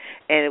into it,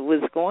 and it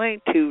was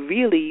going to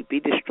really be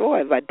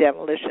destroyed by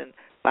demolition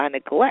by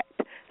neglect.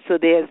 So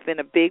there's been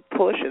a big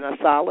push, and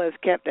Asala has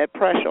kept that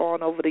pressure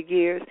on over the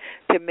years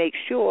to make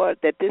sure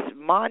that this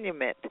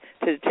monument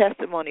to the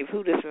testimony of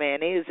who this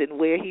man is and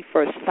where he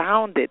first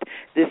founded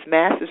this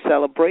massive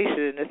celebration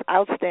and this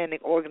outstanding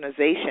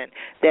organization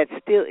that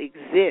still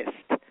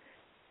exists,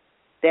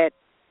 that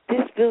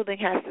this building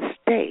has to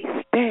stay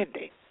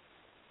standing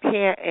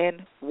here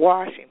in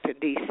Washington,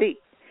 D.C.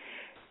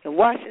 And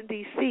Washington,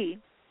 D.C.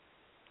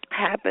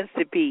 happens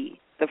to be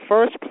the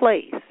first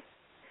place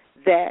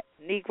that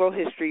Negro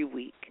History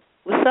Week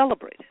was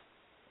celebrated.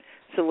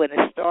 So when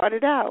it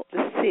started out,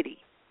 the city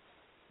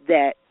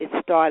that it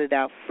started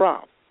out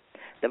from,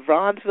 the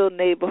Bronzeville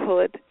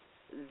neighborhood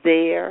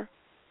there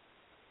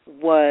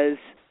was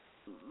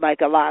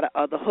like a lot of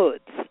other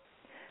hoods.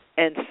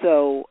 And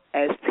so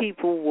as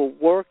people were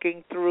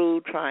working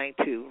through trying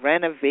to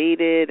renovate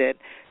it and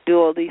do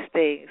all these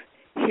things,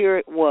 here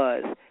it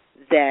was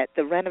that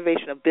the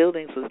renovation of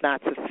buildings was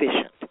not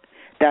sufficient.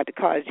 Dr.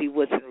 Carter G.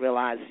 Woodson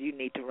realized you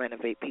need to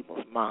renovate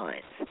people's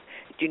minds.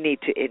 You need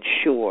to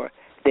ensure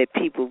that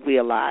people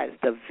realize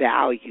the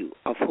value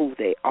of who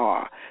they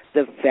are,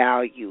 the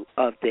value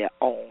of their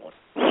own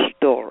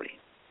story.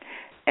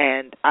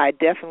 And I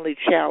definitely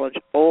challenge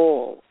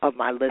all of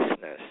my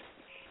listeners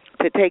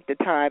to take the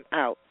time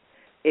out.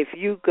 If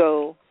you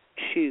go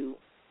to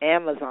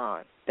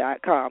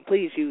Amazon.com,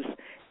 please use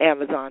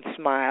Amazon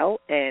Smile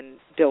and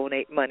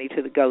donate money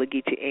to the Gullah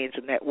Geechee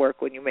Angel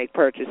Network when you make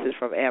purchases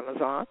from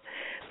Amazon.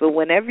 But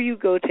whenever you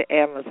go to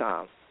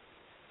Amazon,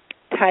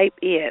 type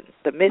in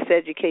The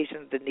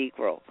Miseducation of the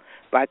Negro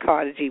by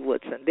Carter G.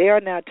 Woodson. There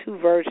are now two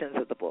versions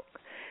of the book.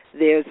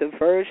 There's a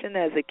version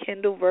as a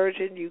Kindle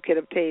version you can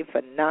obtain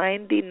for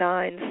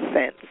 99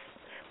 cents,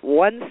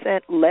 1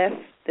 cent less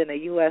than a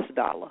U.S.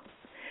 dollar.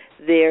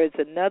 There's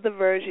another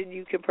version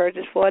you can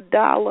purchase for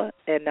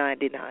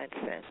 $1.99.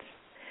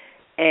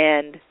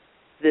 And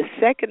the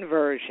second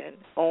version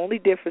only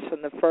differs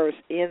from the first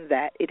in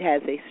that it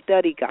has a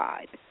study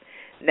guide.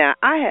 Now,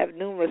 I have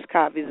numerous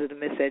copies of The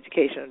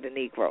Miseducation of the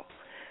Negro,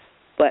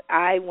 but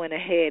I went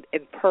ahead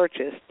and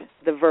purchased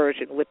the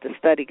version with the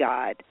study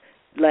guide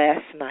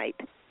last night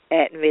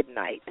at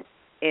midnight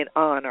in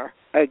honor,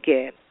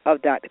 again,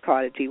 of Dr.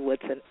 Carter G.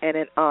 Woodson and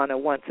in honor,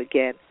 once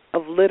again,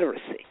 of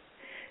literacy.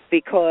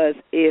 Because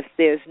if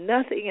there's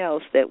nothing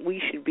else that we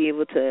should be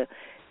able to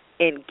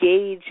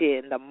engage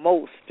in the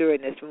most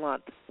during this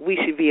month, we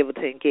should be able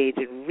to engage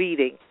in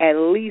reading at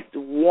least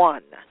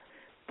one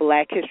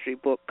Black History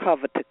book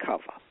cover to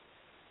cover.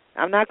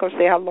 I'm not going to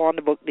say how long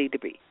the book need to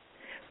be,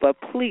 but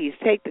please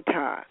take the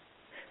time.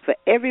 For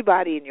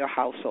everybody in your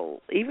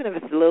household, even if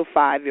it's a little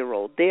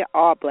 5-year-old, there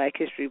are Black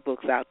History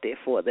books out there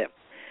for them.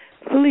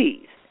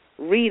 please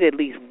read at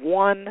least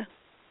one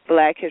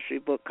Black History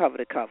book cover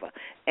to cover.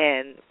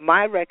 And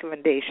my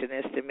recommendation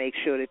is to make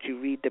sure that you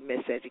read The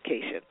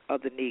Miseducation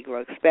of the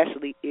Negro,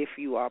 especially if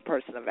you are a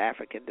person of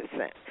African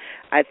descent.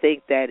 I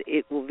think that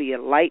it will be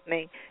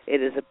enlightening.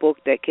 It is a book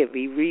that can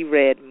be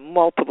reread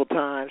multiple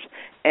times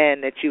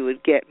and that you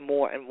would get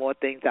more and more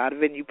things out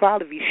of it. And you'd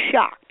probably be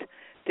shocked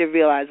to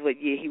realize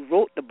what year he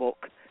wrote the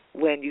book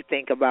when you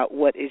think about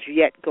what is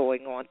yet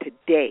going on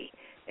today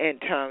in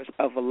terms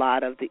of a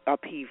lot of the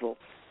upheaval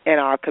in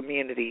our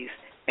communities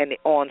and the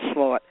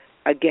onslaught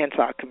against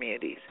our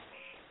communities.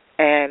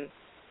 And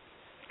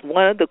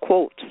one of the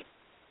quotes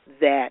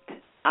that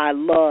I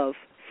love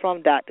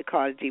from Dr.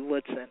 Carter G.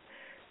 Woodson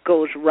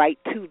goes right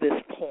to this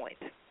point.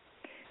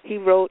 He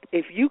wrote,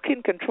 "If you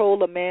can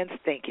control a man's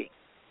thinking,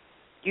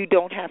 you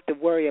don't have to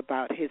worry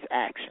about his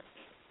actions.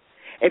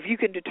 If you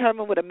can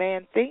determine what a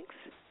man thinks,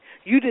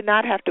 you do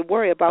not have to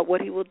worry about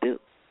what he will do.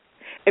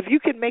 If you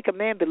can make a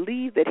man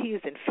believe that he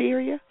is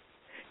inferior,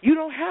 you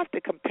don't have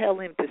to compel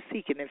him to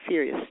seek an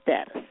inferior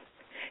status.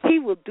 He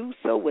will do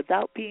so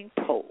without being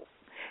told.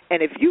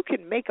 And if you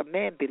can make a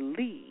man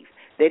believe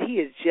that he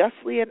is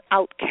justly an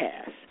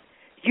outcast,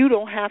 you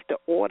don't have to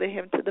order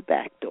him to the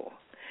back door.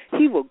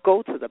 He will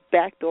go to the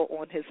back door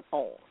on his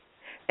own.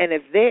 And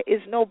if there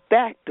is no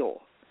back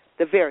door,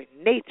 the very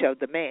nature of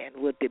the man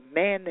will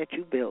demand that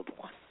you build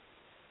one."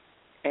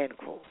 End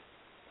quote.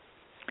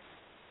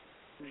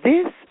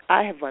 This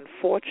I have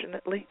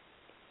unfortunately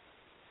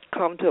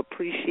come to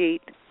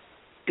appreciate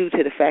due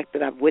to the fact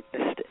that I've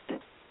witnessed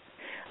it.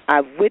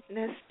 I've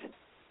witnessed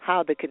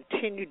how the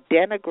continued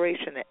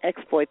denigration and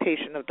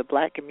exploitation of the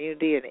Black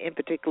community, and in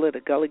particular the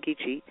Gullah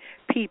Geechee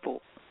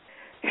people,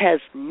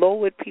 has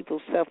lowered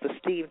people's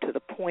self-esteem to the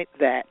point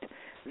that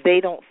they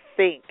don't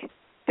think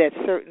that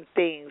certain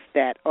things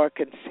that are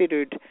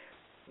considered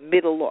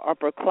middle or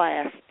upper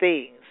class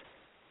things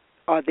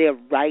are their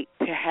right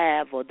to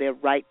have or their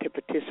right to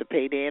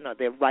participate in or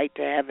their right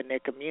to have in their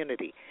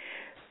community.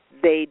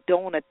 They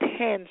don't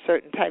attend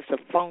certain types of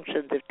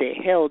functions if they're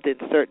held in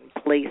certain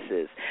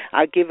places.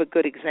 I'll give a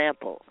good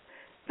example.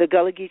 The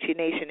Gullah Geechee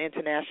Nation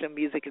International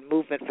Music and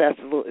Movement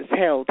Festival is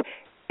held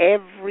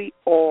every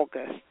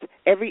August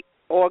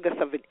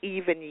of an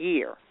even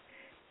year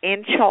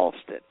in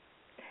Charleston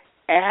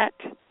at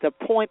the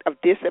point of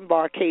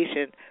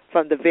disembarkation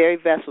from the very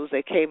vessels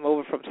that came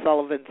over from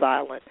Sullivan's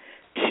Island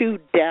to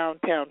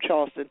downtown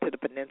Charleston to the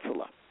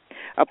peninsula,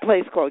 a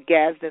place called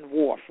Gadsden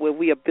Wharf, where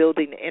we are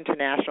building the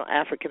International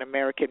African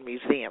American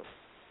Museum.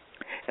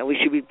 And we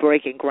should be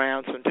breaking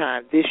ground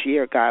sometime this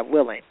year, God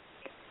willing.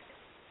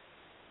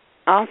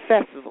 Our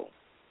festival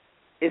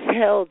is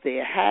held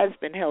there, has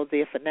been held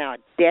there for now a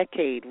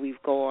decade.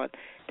 We've gone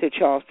to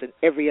Charleston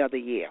every other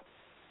year.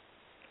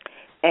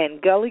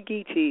 And Gullah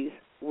Geechees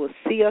will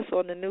see us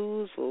on the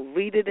news, will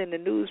read it in the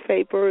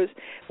newspapers,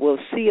 will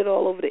see it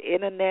all over the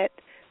internet,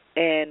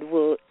 and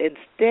will,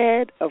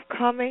 instead of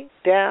coming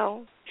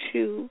down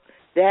to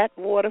that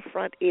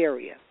waterfront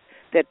area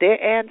that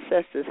their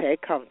ancestors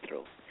had come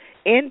through,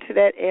 into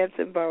that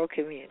Anson Borough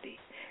community,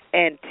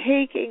 and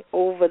taking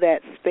over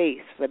that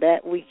space for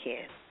that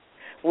weekend,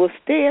 will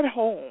stay at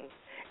home.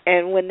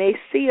 And when they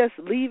see us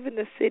leaving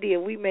the city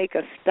and we make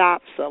a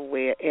stop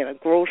somewhere in a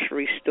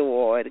grocery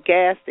store or at a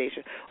gas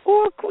station,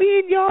 "Oh,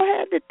 Queen, y'all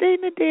had the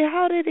thing today.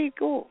 How did it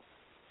go?"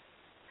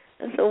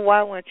 And so,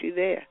 "Why weren't you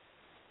there?"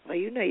 "Well,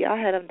 you know, y'all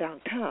had them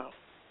downtown."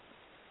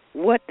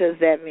 What does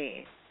that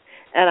mean?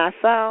 And I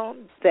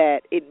found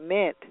that it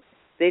meant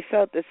they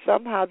felt that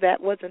somehow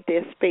that wasn't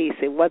their space,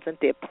 it wasn't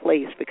their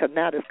place, because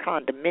now there's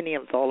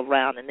condominiums all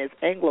around and there's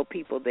Anglo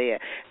people there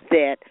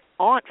that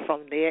aren't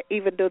from there,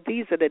 even though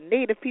these are the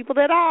native people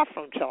that are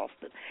from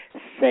Charleston,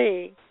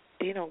 saying,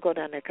 "They don't go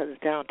down there because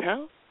it's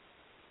downtown."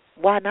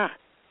 Why not?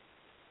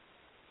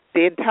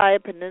 The entire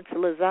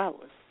peninsula is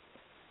ours.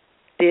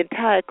 The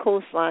entire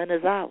coastline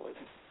is ours.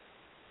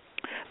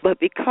 But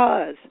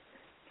because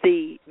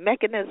the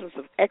mechanisms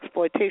of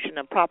exploitation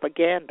and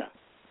propaganda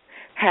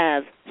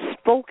have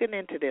spoken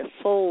into their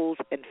souls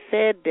and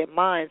fed their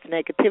minds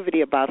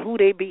negativity about who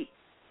they be,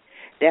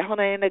 that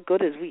Hunter ain't as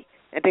good as we,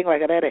 and things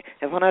like that.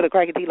 If Hunter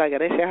crack a tea like that,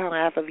 they say Hunter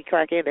have to be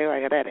cracking, they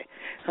like that.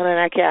 Hunter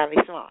not can't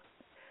be smart.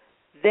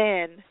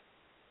 Then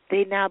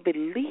they now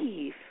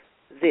believe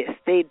this.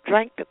 They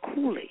drank the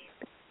Kool-Aid.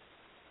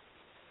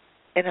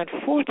 And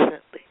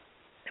unfortunately,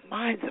 their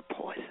minds are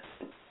poisoned.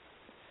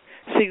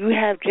 So you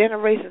have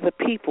generations of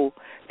people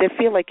that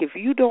feel like if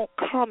you don't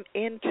come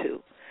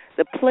into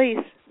the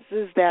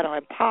places that are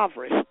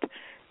impoverished,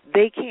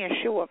 they can't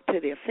show up to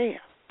their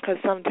fair, because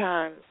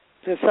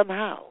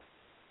somehow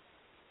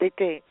they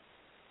think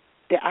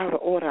they're out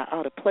of order,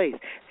 out of place.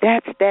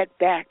 That's that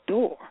back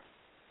door.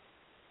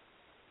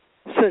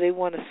 So they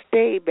want to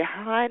stay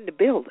behind the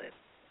building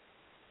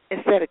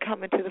instead of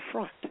coming to the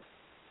front.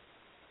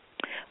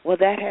 Well,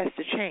 that has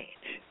to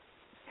change.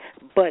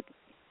 But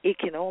it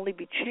can only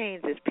be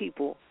changed as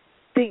people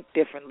think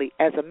differently.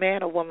 As a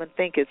man or woman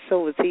thinketh,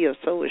 so is he or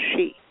so is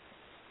she.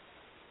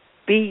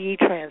 Be ye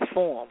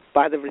transformed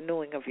by the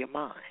renewing of your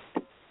mind.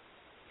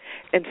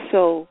 And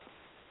so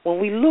when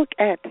we look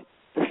at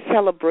the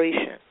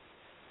celebration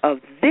of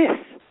this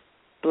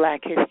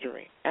Black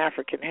History,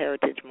 African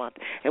Heritage Month,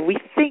 and we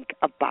think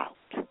about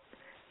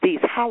these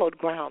hallowed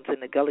grounds in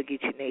the Gullah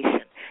Geechee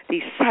Nation,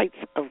 these sites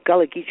of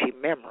Gullah Geechee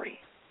memory,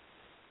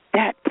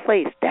 that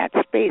place, that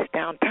space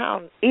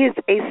downtown is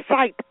a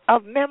site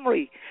of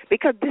memory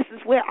because this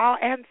is where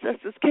our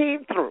ancestors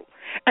came through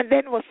and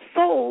then was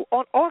sold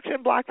on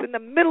auction blocks in the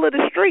middle of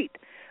the street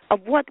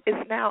of what is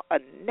now a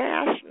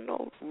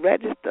National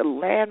Register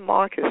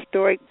Landmark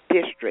Historic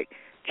District,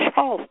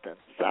 Charleston,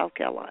 South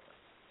Carolina.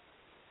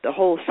 The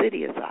whole city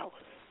is ours.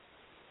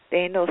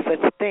 There ain't no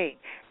such thing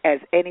as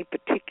any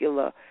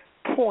particular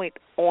point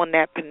on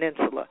that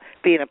peninsula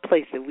being a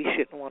place that we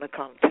shouldn't want to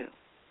come to.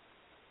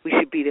 We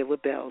should be there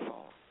with bells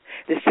on.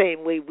 The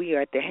same way we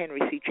are at the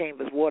Henry C.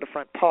 Chambers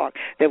Waterfront Park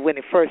that when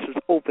it first was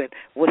open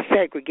was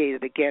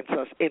segregated against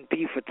us in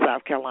Beaufort,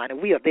 South Carolina.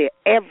 We are there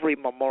every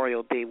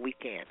Memorial Day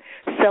weekend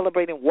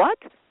celebrating what?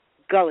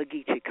 Gullah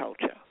Geechee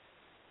culture.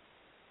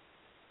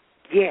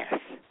 Yes,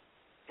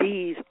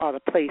 these are the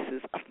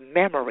places of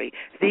memory.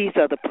 These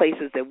are the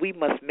places that we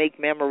must make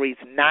memories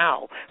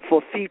now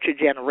for future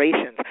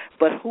generations.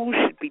 But who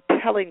should be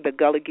telling the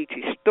Gullah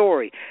Geechee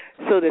story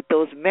so that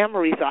those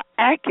memories are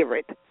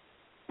accurate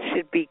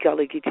should be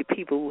Gullah Geechee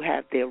people who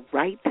have their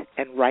right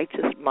and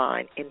righteous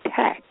mind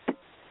intact,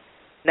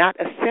 not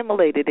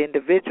assimilated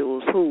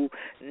individuals who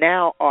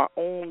now are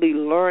only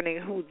learning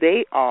who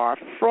they are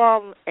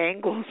from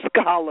Anglo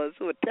scholars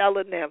who are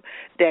telling them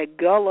that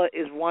Gullah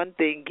is one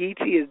thing,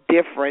 Geechee is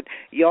different,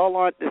 y'all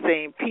aren't the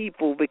same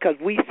people because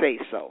we say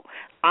so.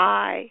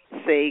 I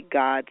say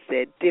God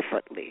said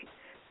differently,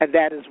 and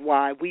that is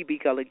why we be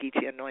Gullah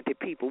Geechee anointed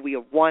people. We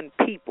are one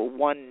people,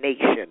 one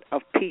nation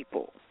of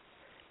people.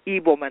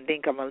 Ibo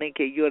Mandinka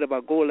Malinke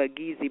Yoruba Gola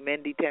Gizi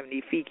Mendi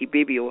Temni Fiki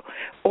Bibio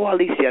all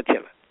these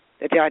children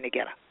that y'all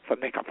together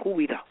from the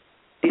Kapuida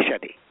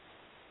Dishadi.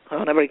 I'm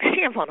gonna break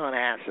shame on our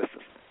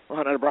ancestors. I'm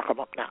gonna break them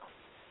up now.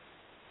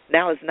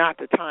 Now is not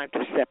the time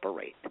to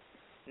separate.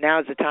 Now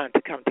is the time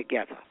to come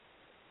together.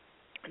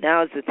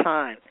 Now is the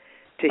time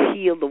to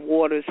heal the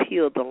waters,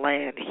 heal the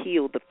land,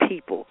 heal the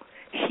people,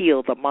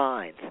 heal the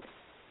minds,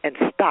 and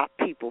stop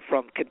people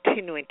from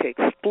continuing to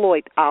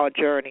exploit our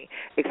journey,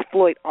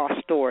 exploit our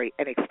story,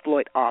 and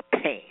exploit our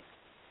pain.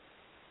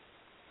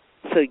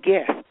 So,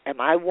 yes,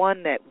 am I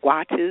one that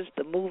watches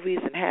the movies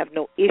and have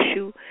no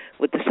issue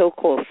with the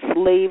so-called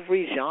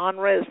slavery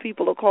genre, as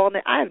people are calling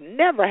it? I have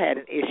never had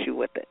an issue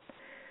with it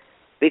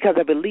because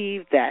I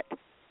believe that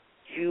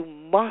you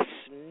must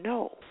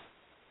know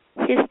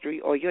history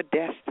or you're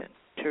destined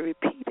to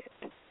repeat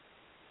it.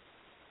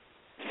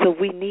 So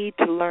we need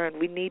to learn,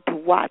 we need to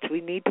watch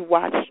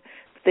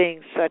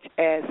things such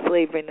as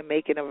Slavery in the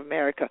Making of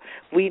America.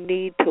 We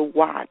need to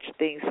watch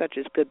things such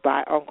as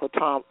Goodbye, Uncle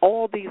Tom.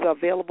 All these are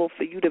available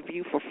for you to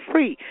view for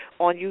free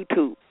on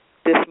YouTube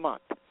this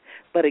month.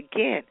 But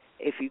again,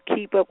 if you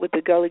keep up with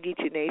the Gullah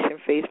Geechee Nation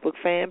Facebook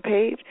fan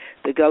page,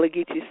 the Gullah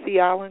Geechee Sea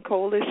Island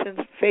Coalition's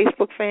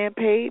Facebook fan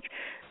page,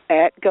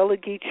 at Gullah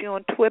Geechee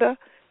on Twitter,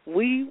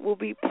 we will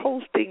be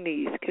posting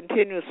these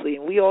continuously,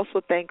 and we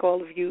also thank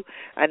all of you.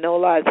 I know a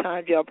lot of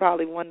times y'all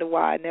probably wonder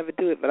why I never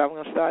do it, but I'm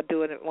going to start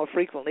doing it more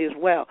frequently as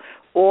well.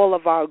 All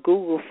of our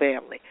Google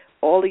family,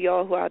 all of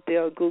y'all who are out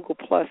there on Google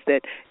Plus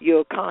that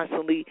you're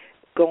constantly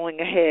going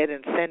ahead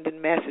and sending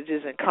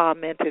messages and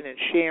commenting and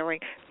sharing,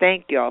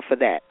 thank y'all for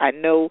that. I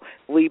know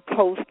we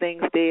post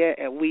things there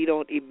and we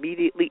don't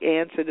immediately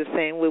answer the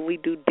same way we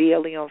do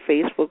daily on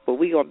Facebook, but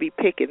we're going to be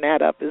picking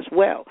that up as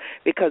well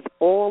because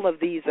all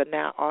of these are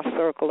now our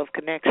circle of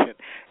connection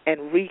and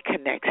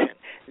reconnection.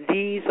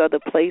 These are the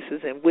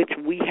places in which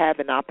we have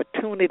an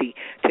opportunity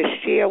to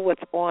share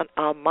what's on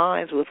our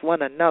minds with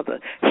one another,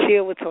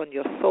 share what's on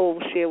your soul,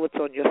 share what's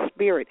on your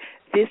spirit.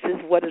 This is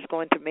what is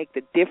going to make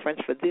the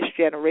difference for this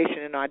generation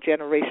and our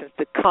generations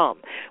to come.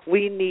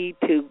 We need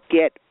to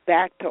get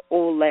back to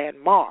old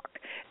landmark,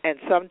 and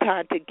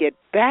sometime to get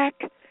back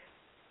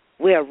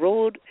where a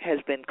road has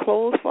been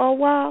closed for a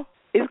while,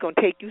 it's going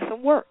to take you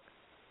some work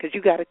because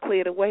you got to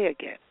clear the way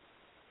again.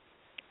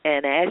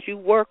 And as you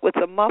work with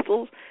the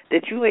muscles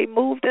that you ain't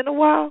moved in a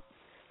while,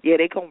 yeah,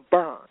 they're going to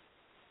burn.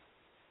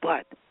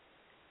 But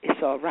it's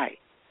all right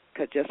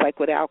because just like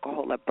with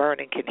alcohol, a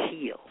burning can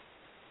heal.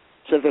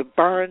 So if it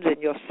burns in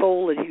your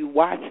soul as you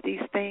watch these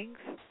things,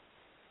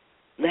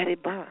 let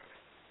it burn.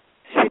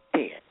 Sit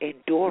there,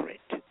 endure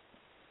it,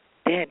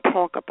 then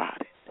talk about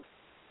it,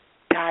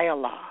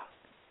 dialogue,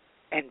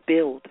 and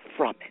build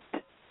from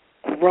it,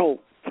 grow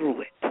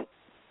through it.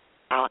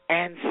 Our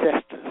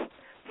ancestors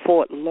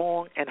fought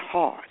long and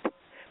hard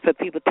for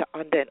people to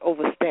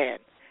understand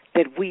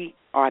that we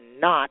are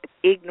not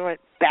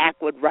ignorant,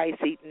 backward,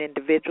 rice-eating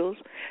individuals,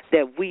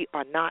 that we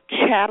are not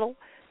chattel,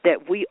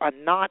 that we are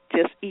not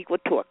just equal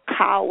to a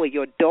cow or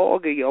your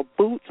dog or your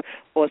boots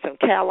or some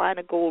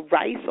Carolina gold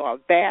rice or a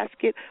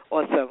basket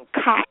or some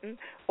cotton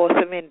or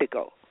some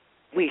indigo.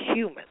 We're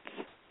humans.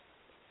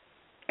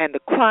 And the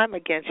crime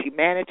against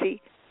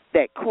humanity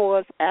that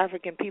caused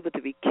African people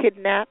to be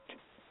kidnapped,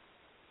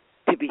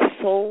 to be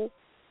sold,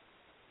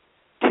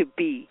 to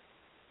be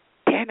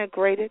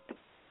denigrated,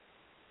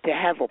 to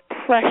have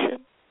oppression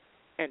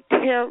and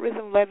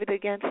terrorism levied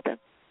against them.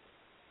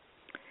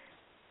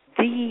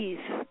 These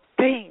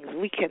things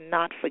we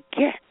cannot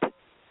forget.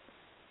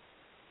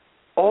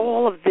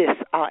 All of this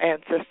our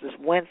ancestors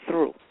went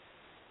through,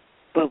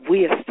 but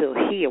we are still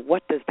here.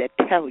 What does that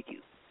tell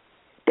you?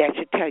 That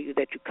should tell you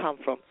that you come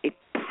from a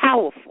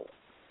powerful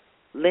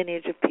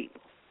lineage of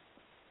people.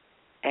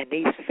 And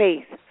these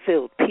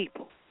faith-filled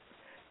people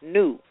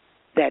knew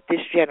that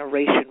this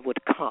generation would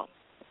come.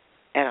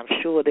 And I'm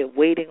sure they're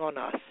waiting on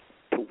us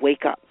to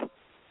wake up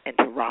and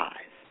to rise,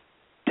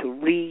 to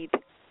read,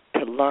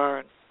 to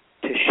learn,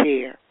 to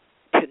share,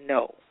 to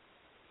know,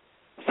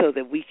 so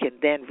that we can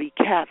then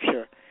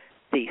recapture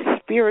the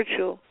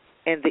spiritual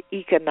and the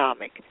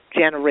economic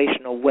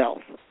generational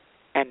wealth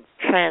and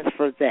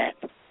transfer that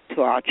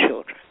to our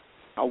children.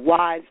 A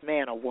wise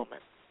man or woman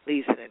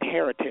leaves an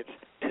inheritance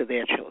to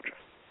their children.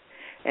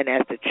 And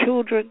as the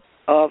children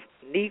of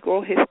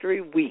Negro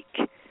History Week,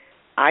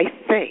 I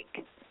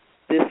thank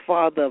this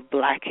father of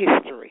black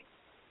history,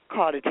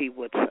 Carter G.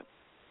 Woodson,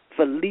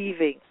 for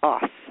leaving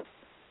us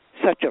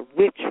such a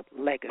rich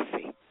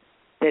legacy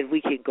that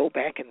we can go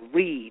back and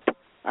read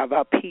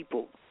about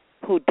people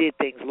who did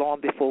things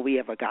long before we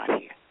ever got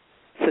here.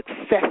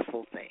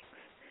 Successful things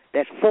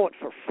that fought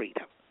for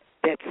freedom,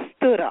 that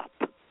stood up,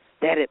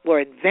 that were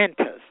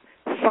inventors,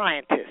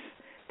 scientists,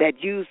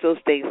 that used those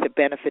things to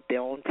benefit their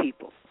own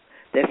people,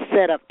 that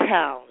set up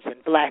towns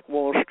and black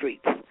Wall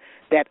Streets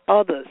that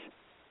others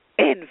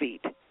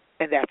envied,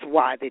 and that's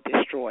why they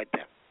destroyed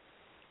them.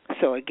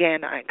 So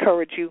again, I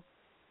encourage you,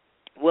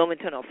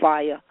 Wilmington on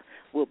Fire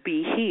will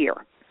be here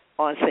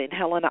on St.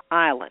 Helena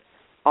Island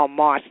on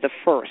March the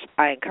 1st.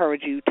 I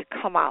encourage you to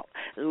come out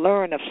and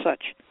learn of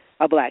such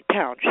a black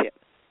township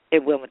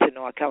in Wilmington,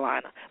 North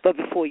Carolina. But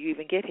before you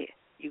even get here,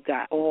 you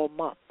got all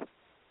month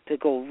to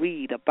go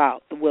read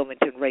about the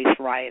Wilmington race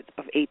riots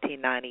of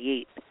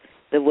 1898,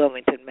 the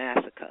Wilmington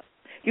Massacre.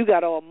 You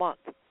got all month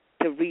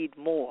to read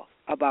more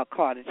about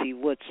Carter G.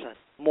 Woodson,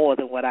 more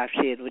than what I've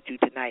shared with you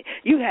tonight.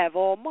 You have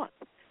all month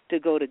to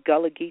go to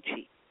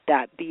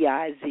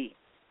gullahgeechee.biz,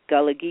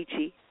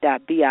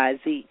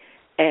 gullahgeechee.biz,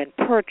 and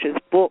purchase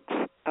books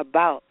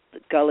about the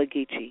Gullah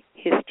Geechee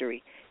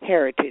history,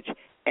 heritage,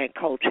 and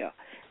culture,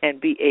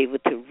 and be able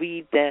to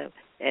read them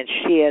and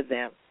share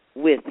them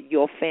with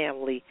your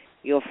family,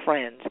 your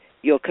friends,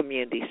 your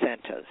community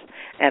centers.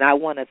 And I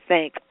want to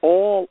thank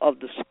all of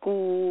the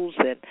schools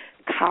and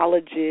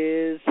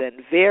colleges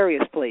and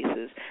various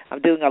places.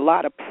 I'm doing a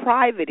lot of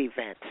private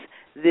events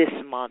this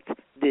month,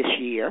 this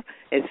year.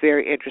 It's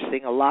very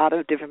interesting. A lot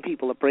of different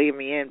people are bringing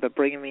me in, but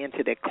bringing me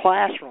into their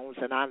classrooms,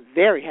 and I'm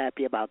very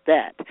happy about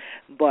that.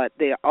 But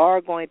there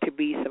are going to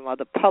be some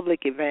other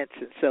public events,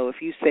 and so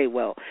if you say,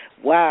 well,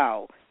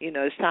 wow,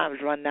 this time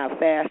is running out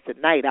fast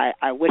tonight,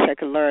 I wish I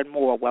could learn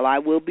more. Well, I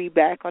will be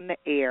back on the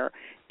air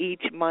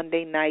each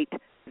Monday night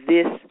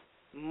this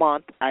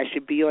month. I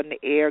should be on the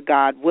air,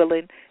 God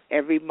willing,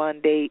 every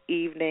Monday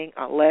evening,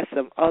 unless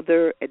some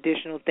other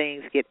additional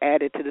things get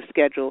added to the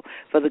schedule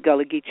for the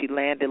Gullah Geechee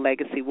Land and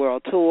Legacy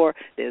World Tour.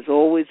 There's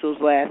always those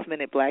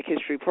last-minute Black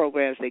History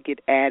programs that get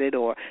added,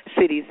 or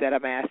cities that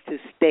I'm asked to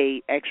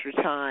stay extra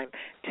time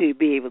to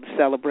be able to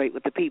celebrate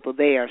with the people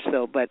there.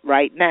 But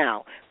right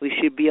now, we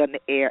should be on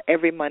the air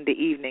every Monday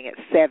evening at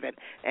 7.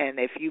 And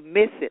if you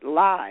miss it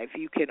live,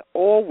 you can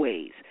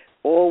always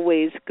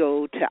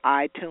go to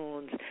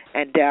iTunes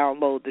and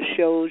download the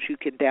shows. You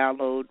can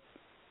download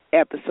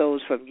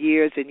episodes from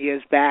years and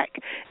years back,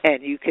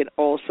 and you can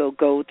also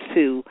go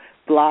to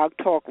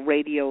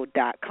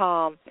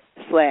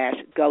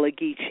blogtalkradio.com/Gullah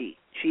Geechee,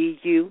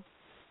 GullahGeechee.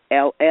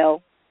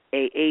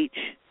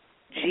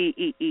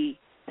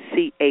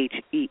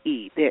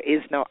 There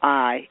is no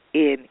I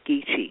in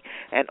Geechee.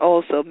 And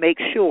also make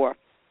sure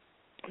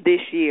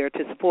this year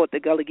to support the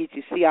Gullah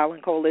Geechee Sea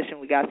Island Coalition.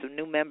 We got some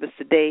new members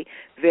today.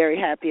 Very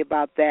happy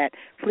about that.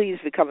 Please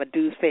become a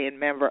dues-paying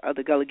member of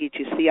the Gullah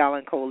Geechee Sea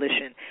Island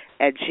Coalition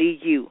at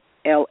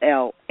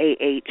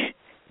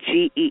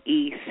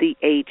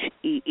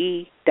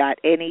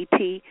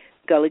GullahGeechee.net,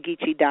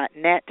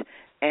 GullahGeechee.net,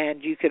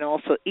 and you can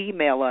also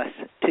email us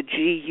to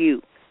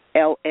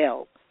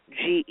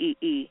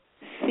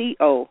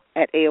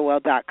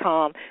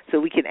GullahGeeco@AOL.com so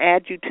we can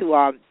add you to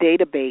our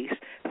database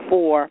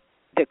for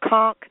the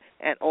conch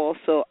and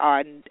also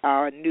our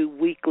new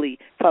weekly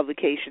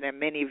publication that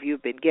many of you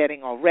have been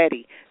getting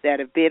already that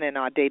have been in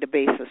our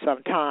database for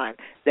some time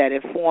that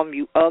inform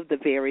you of the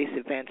various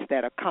events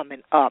that are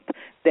coming up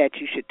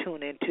that you should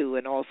tune into,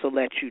 and also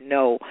let you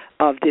know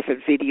of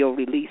different video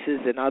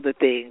releases and other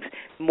things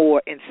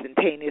more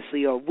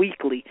instantaneously or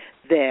weekly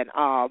than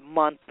our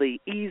monthly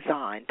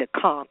e-zine, the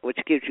conch,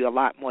 which gives you a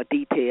lot more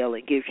detail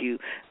and gives you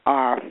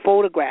our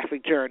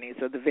photographic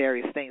journeys of the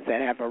various things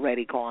that have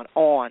already gone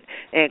on,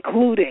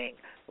 including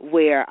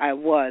where I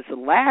was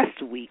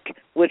last week,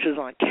 which was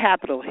on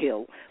Capitol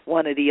Hill,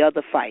 one of the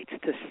other fights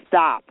to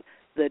stop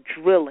the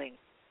drilling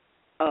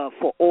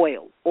for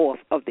oil off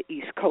of the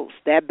East Coast.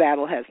 That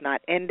battle has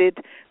not ended.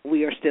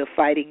 We are still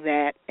fighting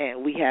that,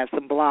 and we have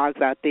some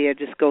blogs out there.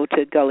 Just go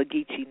to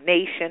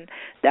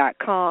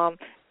GullahGeecheeNation.com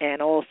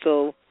And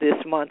also this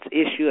month's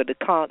issue of the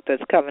Conch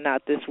that's coming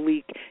out this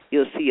week,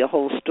 you'll see a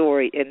whole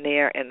story in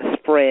there and the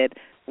spread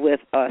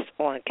with us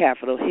on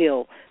Capitol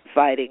Hill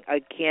fighting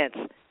against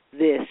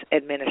this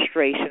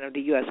administration of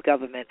the U.S.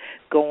 government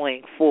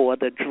going for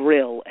the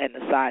drill and the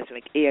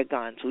seismic air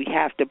guns. We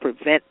have to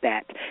prevent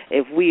that.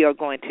 If we are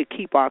going to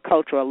keep our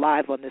culture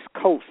alive on this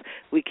coast,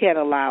 we can't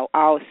allow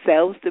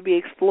ourselves to be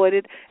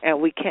exploited,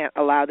 and we can't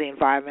allow the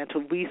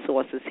environmental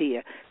resources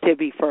here to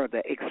be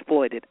further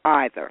exploited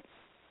either.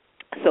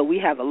 So we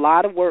have a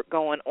lot of work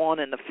going on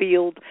in the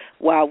field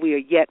while we are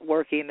yet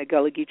working in the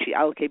Gullah Geechee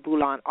Alke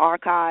Bulan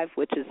Archive,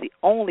 which is the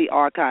only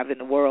archive in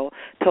the world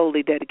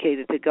totally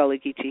dedicated to Gullah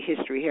Geechee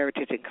history,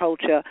 heritage, and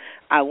culture.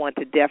 I want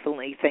to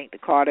definitely thank the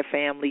Carter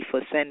family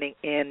for sending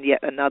in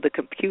yet another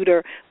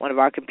computer. One of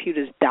our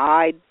computers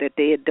died that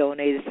they had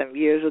donated some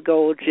years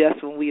ago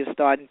just when we were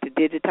starting to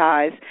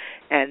digitize,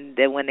 and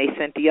then when they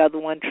sent the other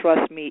one,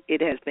 trust me,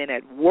 it has been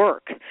at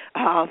work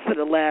for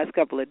the last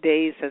couple of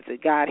days since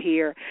it got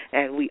here,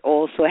 and we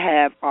also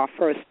have our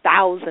first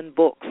 1,000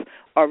 books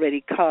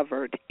already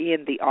covered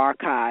in the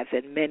archive,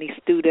 and many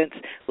students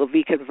will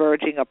be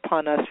converging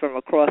upon us from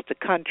across the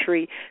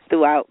country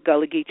throughout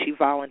Gullah Geechee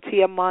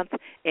Volunteer Month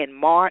in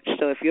March.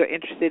 So if you're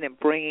interested in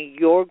bringing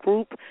your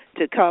group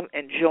to come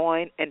and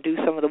join and do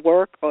some of the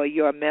work, or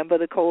you're a member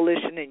of the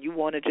coalition and you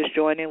want to just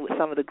join in with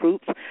some of the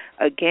groups,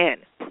 again,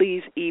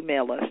 please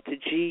email us to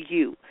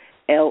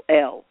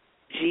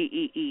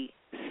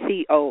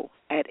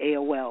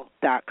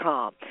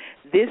gullgeeco@AOL.com.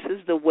 This is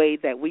the way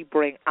that we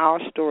bring our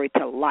story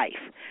to life.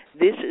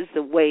 This is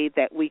the way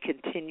that we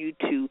continue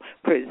to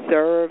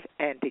preserve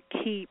and to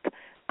keep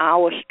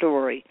our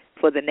story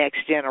for the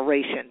next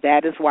generation.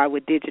 That is why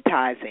we're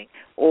digitizing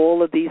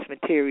all of these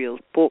materials,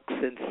 books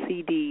and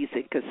CDs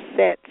and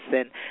cassettes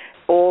and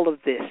all of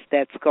this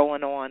that's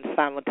going on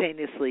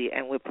simultaneously,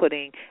 and we're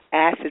putting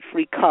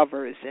acid-free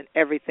covers and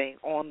everything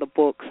on the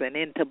books and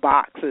into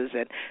boxes,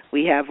 and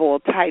we have all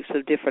types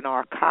of different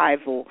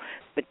archival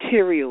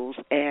materials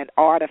and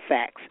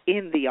artifacts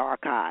in the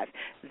archive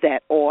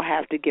that all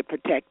have to get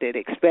protected,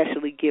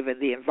 especially given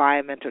the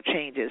environmental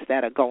changes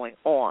that are going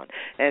on.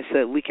 And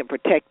so we can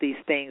protect these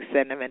things,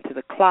 send them into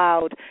the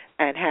cloud,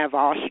 and have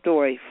our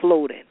story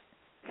floating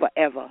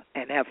forever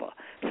and ever.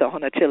 So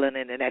Hona chillin'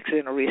 in the next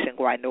generation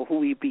go I know who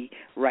we be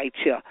right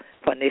here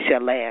for this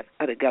land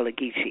of the Gullah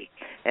Geechee.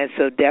 And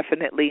so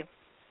definitely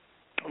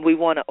we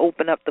want to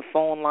open up the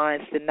phone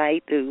lines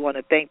tonight. We want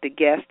to thank the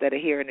guests that are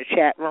here in the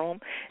chat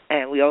room.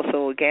 And we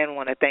also, again,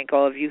 want to thank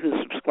all of you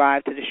who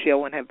subscribe to the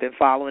show and have been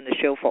following the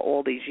show for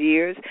all these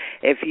years.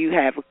 If you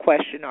have a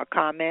question or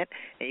comment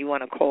and you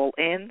want to call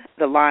in,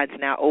 the line's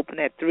now open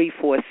at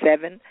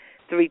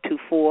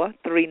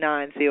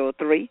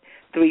 347-324-3903.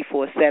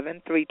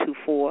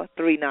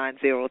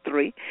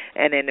 347-324-3903.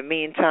 And in the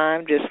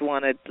meantime, just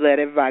want to let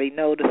everybody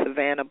know the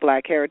Savannah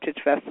Black Heritage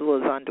Festival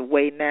is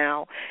underway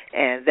now,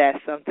 and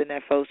that's something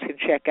that folks can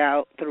check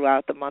out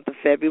throughout the month of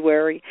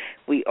February.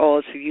 We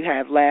also, you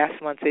have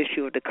last month's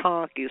issue of the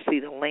Conch. You'll see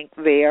the link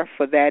there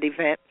for that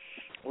event.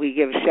 We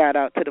give a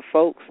shout-out to the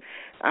folks.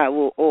 I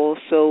will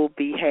also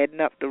be heading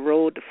up the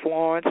road to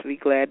Florence. We're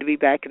glad to be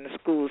back in the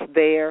schools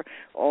there.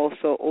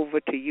 Also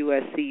over to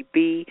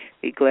USCB.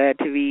 We're glad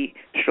to be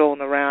strolling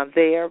around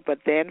there. But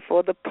then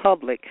for the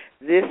public,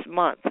 this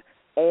month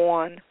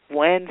on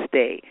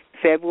Wednesday,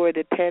 February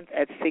the 10th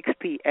at 6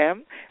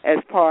 p.m.,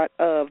 as part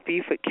of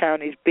Beaufort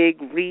County's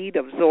big read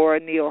of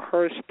Zora Neale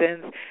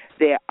Hurston's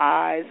Their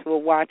Eyes Were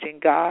Watching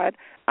God,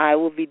 I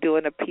will be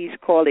doing a piece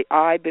called The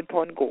Eye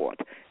B'Pon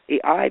God. The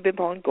Eye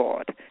B'Pon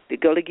God, the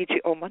Gullah Geechee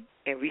Oman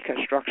in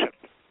Reconstruction.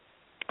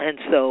 And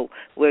so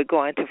we're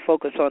going to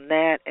focus on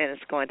that, and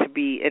it's going to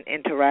be an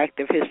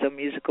interactive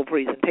histo-musical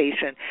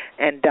presentation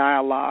and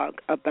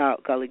dialogue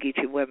about Gullah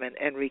Geechee women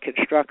and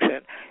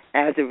Reconstruction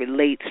as it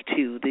relates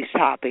to these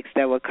topics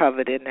that were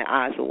covered in The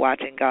Eyes of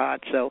Watching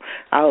God. So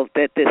I hope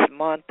that this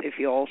month, if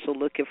you're also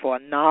looking for a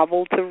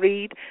novel to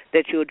read,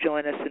 that you'll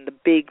join us in the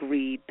big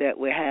read that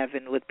we're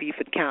having with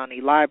Beaufort County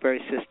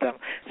Library System.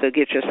 So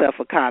get yourself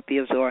a copy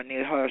of Zora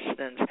Neale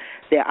Hurston's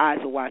Their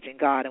Eyes of Watching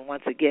God. And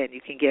once again, you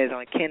can get it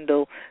on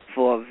Kindle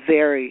for a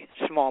very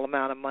small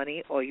amount of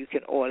money, or you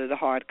can order the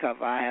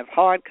hardcover. I have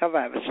hardcover,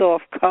 I have a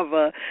soft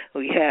cover,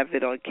 we have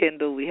it on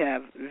Kindle, we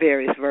have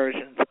various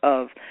versions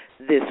of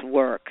this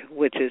work,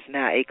 which is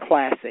now a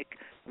classic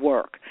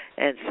work.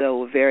 And so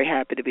we're very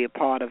happy to be a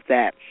part of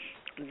that.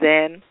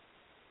 Then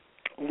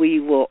we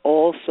will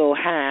also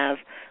have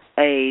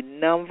a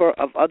number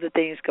of other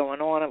things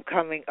going on. I'm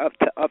coming up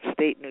to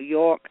upstate New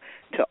York,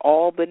 to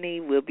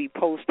Albany. We'll be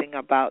posting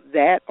about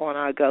that on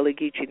our Gullah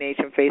Geechee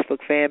Nation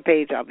Facebook fan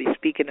page. I'll be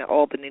speaking in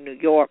Albany, New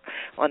York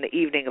on the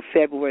evening of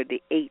February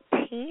the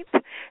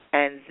 18th.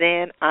 And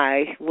then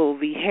I will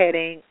be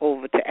heading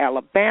over to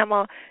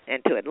Alabama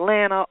and to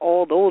Atlanta.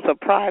 All those are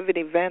private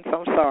events.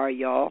 I'm sorry,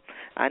 y'all.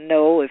 I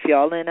know if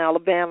y'all in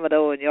Alabama,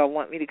 though, and y'all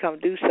want me to come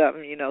do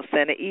something,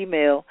 send an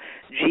email,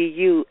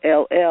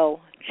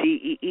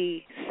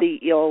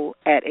 GEECO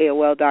at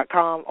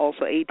AOL.com.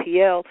 Also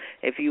ATL.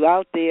 If you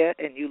out there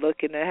and you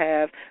looking to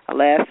have a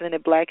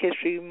last-minute Black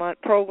History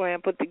Month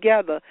program put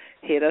together,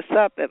 hit us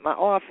up at my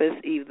office,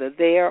 either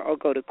there or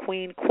go to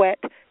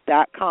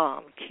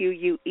queenquet.com,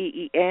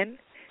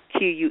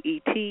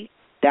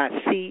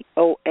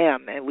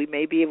 QUEENQUET.com, and we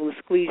may be able to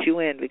squeeze you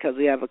in because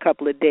we have a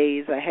couple of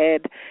days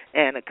ahead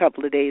and a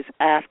couple of days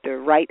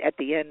after, right at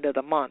the end of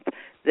the month,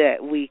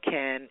 that we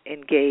can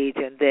engage,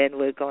 and then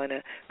we're going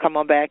to come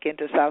on back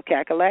into South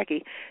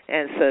Kakalaki,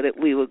 and so that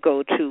we will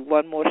go to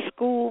one more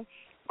school,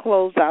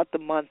 close out the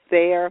month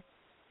there,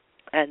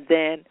 and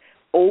then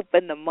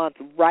open the month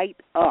right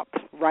up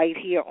right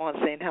here on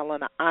St.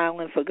 Helena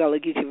Island for Gullah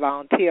Geechee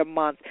Volunteer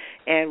Month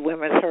and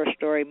Women's Her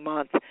Story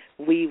Month.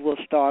 We will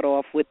start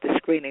off with the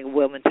screening of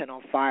Wilmington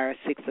on Fire,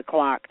 6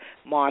 o'clock,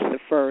 March the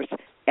 1st,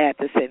 at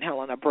the St.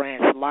 Helena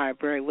Branch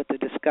Library with a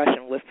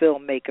discussion with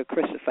filmmaker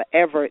Christopher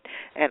Everett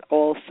and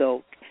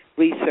also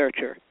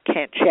researcher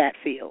Kent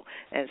Chatfield.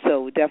 And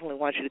so we definitely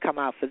want you to come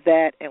out for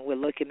that, and we're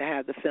looking to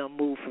have the film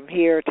move from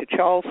here to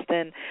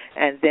Charleston,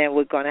 and then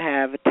we're going to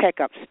have a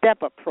Tech Up,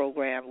 Step Up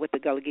program with the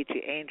Gullah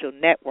Geechee Angel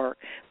Network,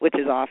 which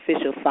is our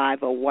official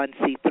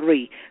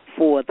 501c3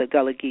 for the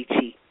Gullah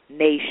Geechee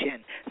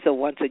Nation. So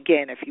once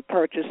again, if you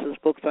purchase those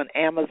books on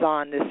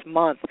Amazon this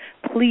month,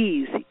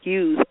 please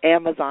use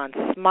Amazon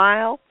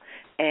Smile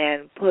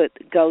and put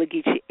Gullah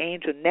Geechee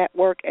Angel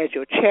Network as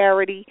your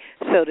charity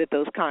so that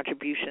those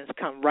contributions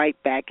come right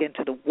back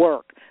into the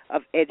work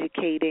of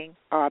educating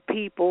our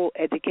people,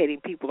 educating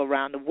people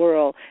around the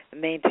world, and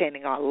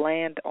maintaining our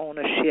land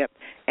ownership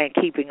and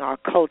keeping our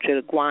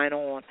culture going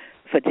on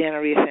for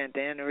generation and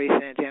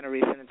generation and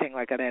generation and things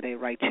like that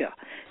right here.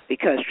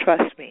 Because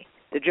trust me,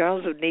 the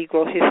Journals of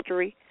Negro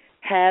History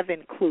have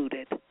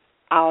included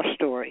our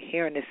story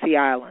here in the Sea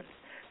Islands,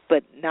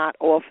 but not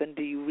often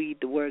do you read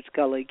the words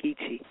Gullah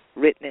Geechee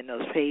written in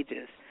those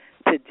pages.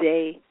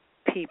 Today,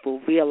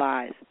 people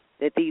realize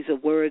that these are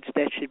words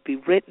that should be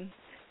written,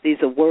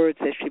 these are words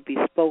that should be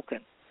spoken,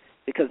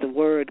 because the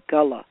word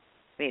Gullah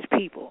means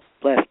people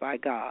blessed by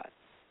God.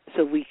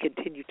 So we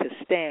continue to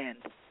stand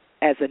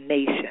as a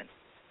nation,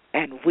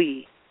 and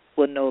we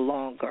will no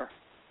longer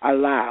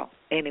allow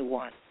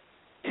anyone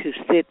to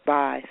sit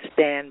by,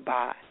 stand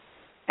by,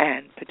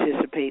 and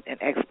participate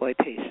in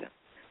exploitation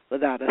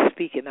without us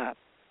speaking up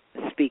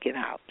and speaking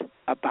out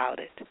about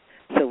it.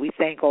 So we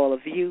thank all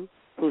of you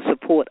who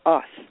support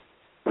us,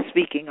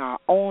 speaking our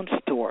own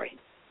story,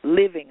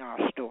 living our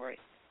story,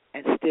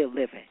 and still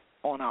living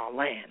on our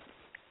land.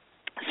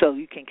 So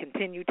you can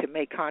continue to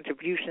make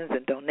contributions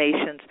and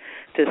donations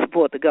to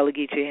support the Gullah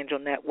Geechee Angel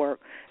Network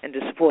and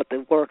to support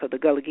the work of the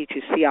Gullah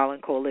Geechee Sea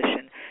Island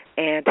Coalition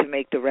and to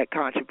make direct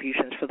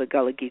contributions for the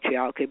Gullah Geechee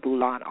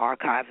Alkebulan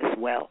Archive as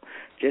well.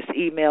 Just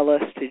email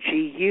us to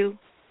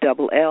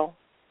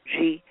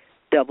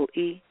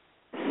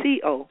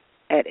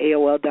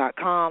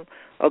GULLGEECO@AOL.com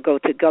or go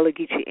to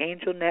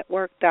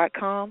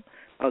GullahGeecheeAngelNetwork.com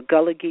or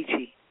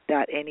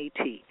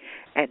GullahGeechee.net.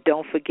 And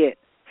don't forget,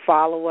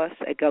 follow us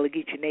at Gullah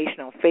Geechee Nation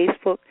on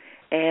Facebook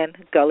and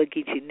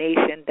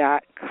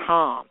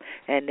GullahGeecheeNation.com.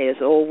 And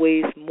there's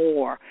always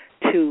more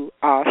to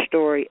our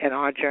story and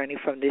our journey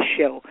from this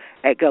show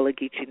at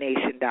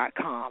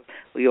GullahGeecheeNation.com.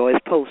 We always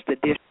post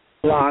additional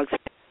blogs,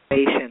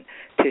 information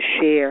to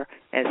share,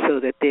 and so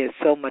that there's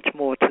so much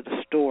more to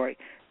the story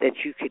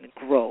that you can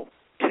grow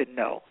to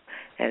know.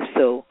 And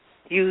so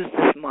use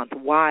this month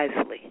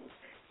wisely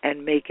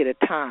and make it a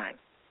time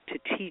to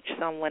teach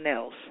someone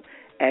else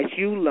as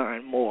you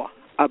learn more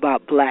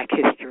about black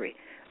history,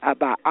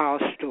 about our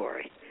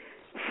story,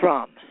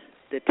 from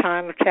the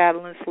time of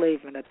chattel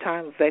enslavement, a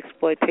time of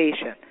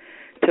exploitation,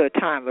 to a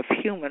time of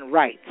human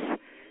rights,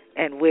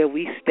 and where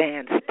we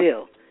stand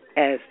still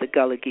as the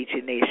Gullah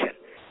Geechee Nation.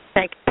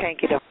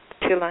 Thank you, Dr.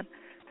 Chillin,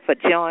 for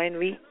joining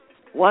me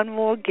one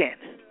more again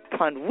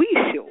upon we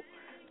show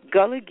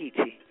Gullah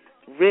Geechee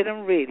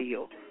Rhythm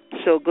Radio.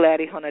 So glad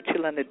he hona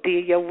chillin the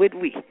deal with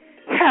we.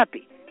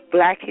 Happy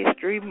Black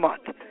History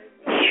Month.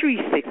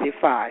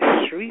 365,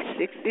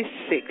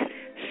 366.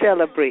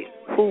 Celebrate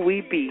who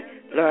we be.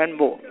 Learn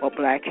more of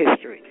black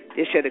history.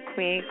 This is the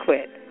Queen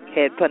Quet,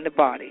 head pun the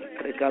body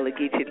for the Gullah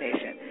Geechee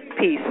Nation.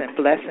 Peace and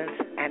blessings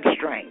and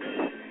strength.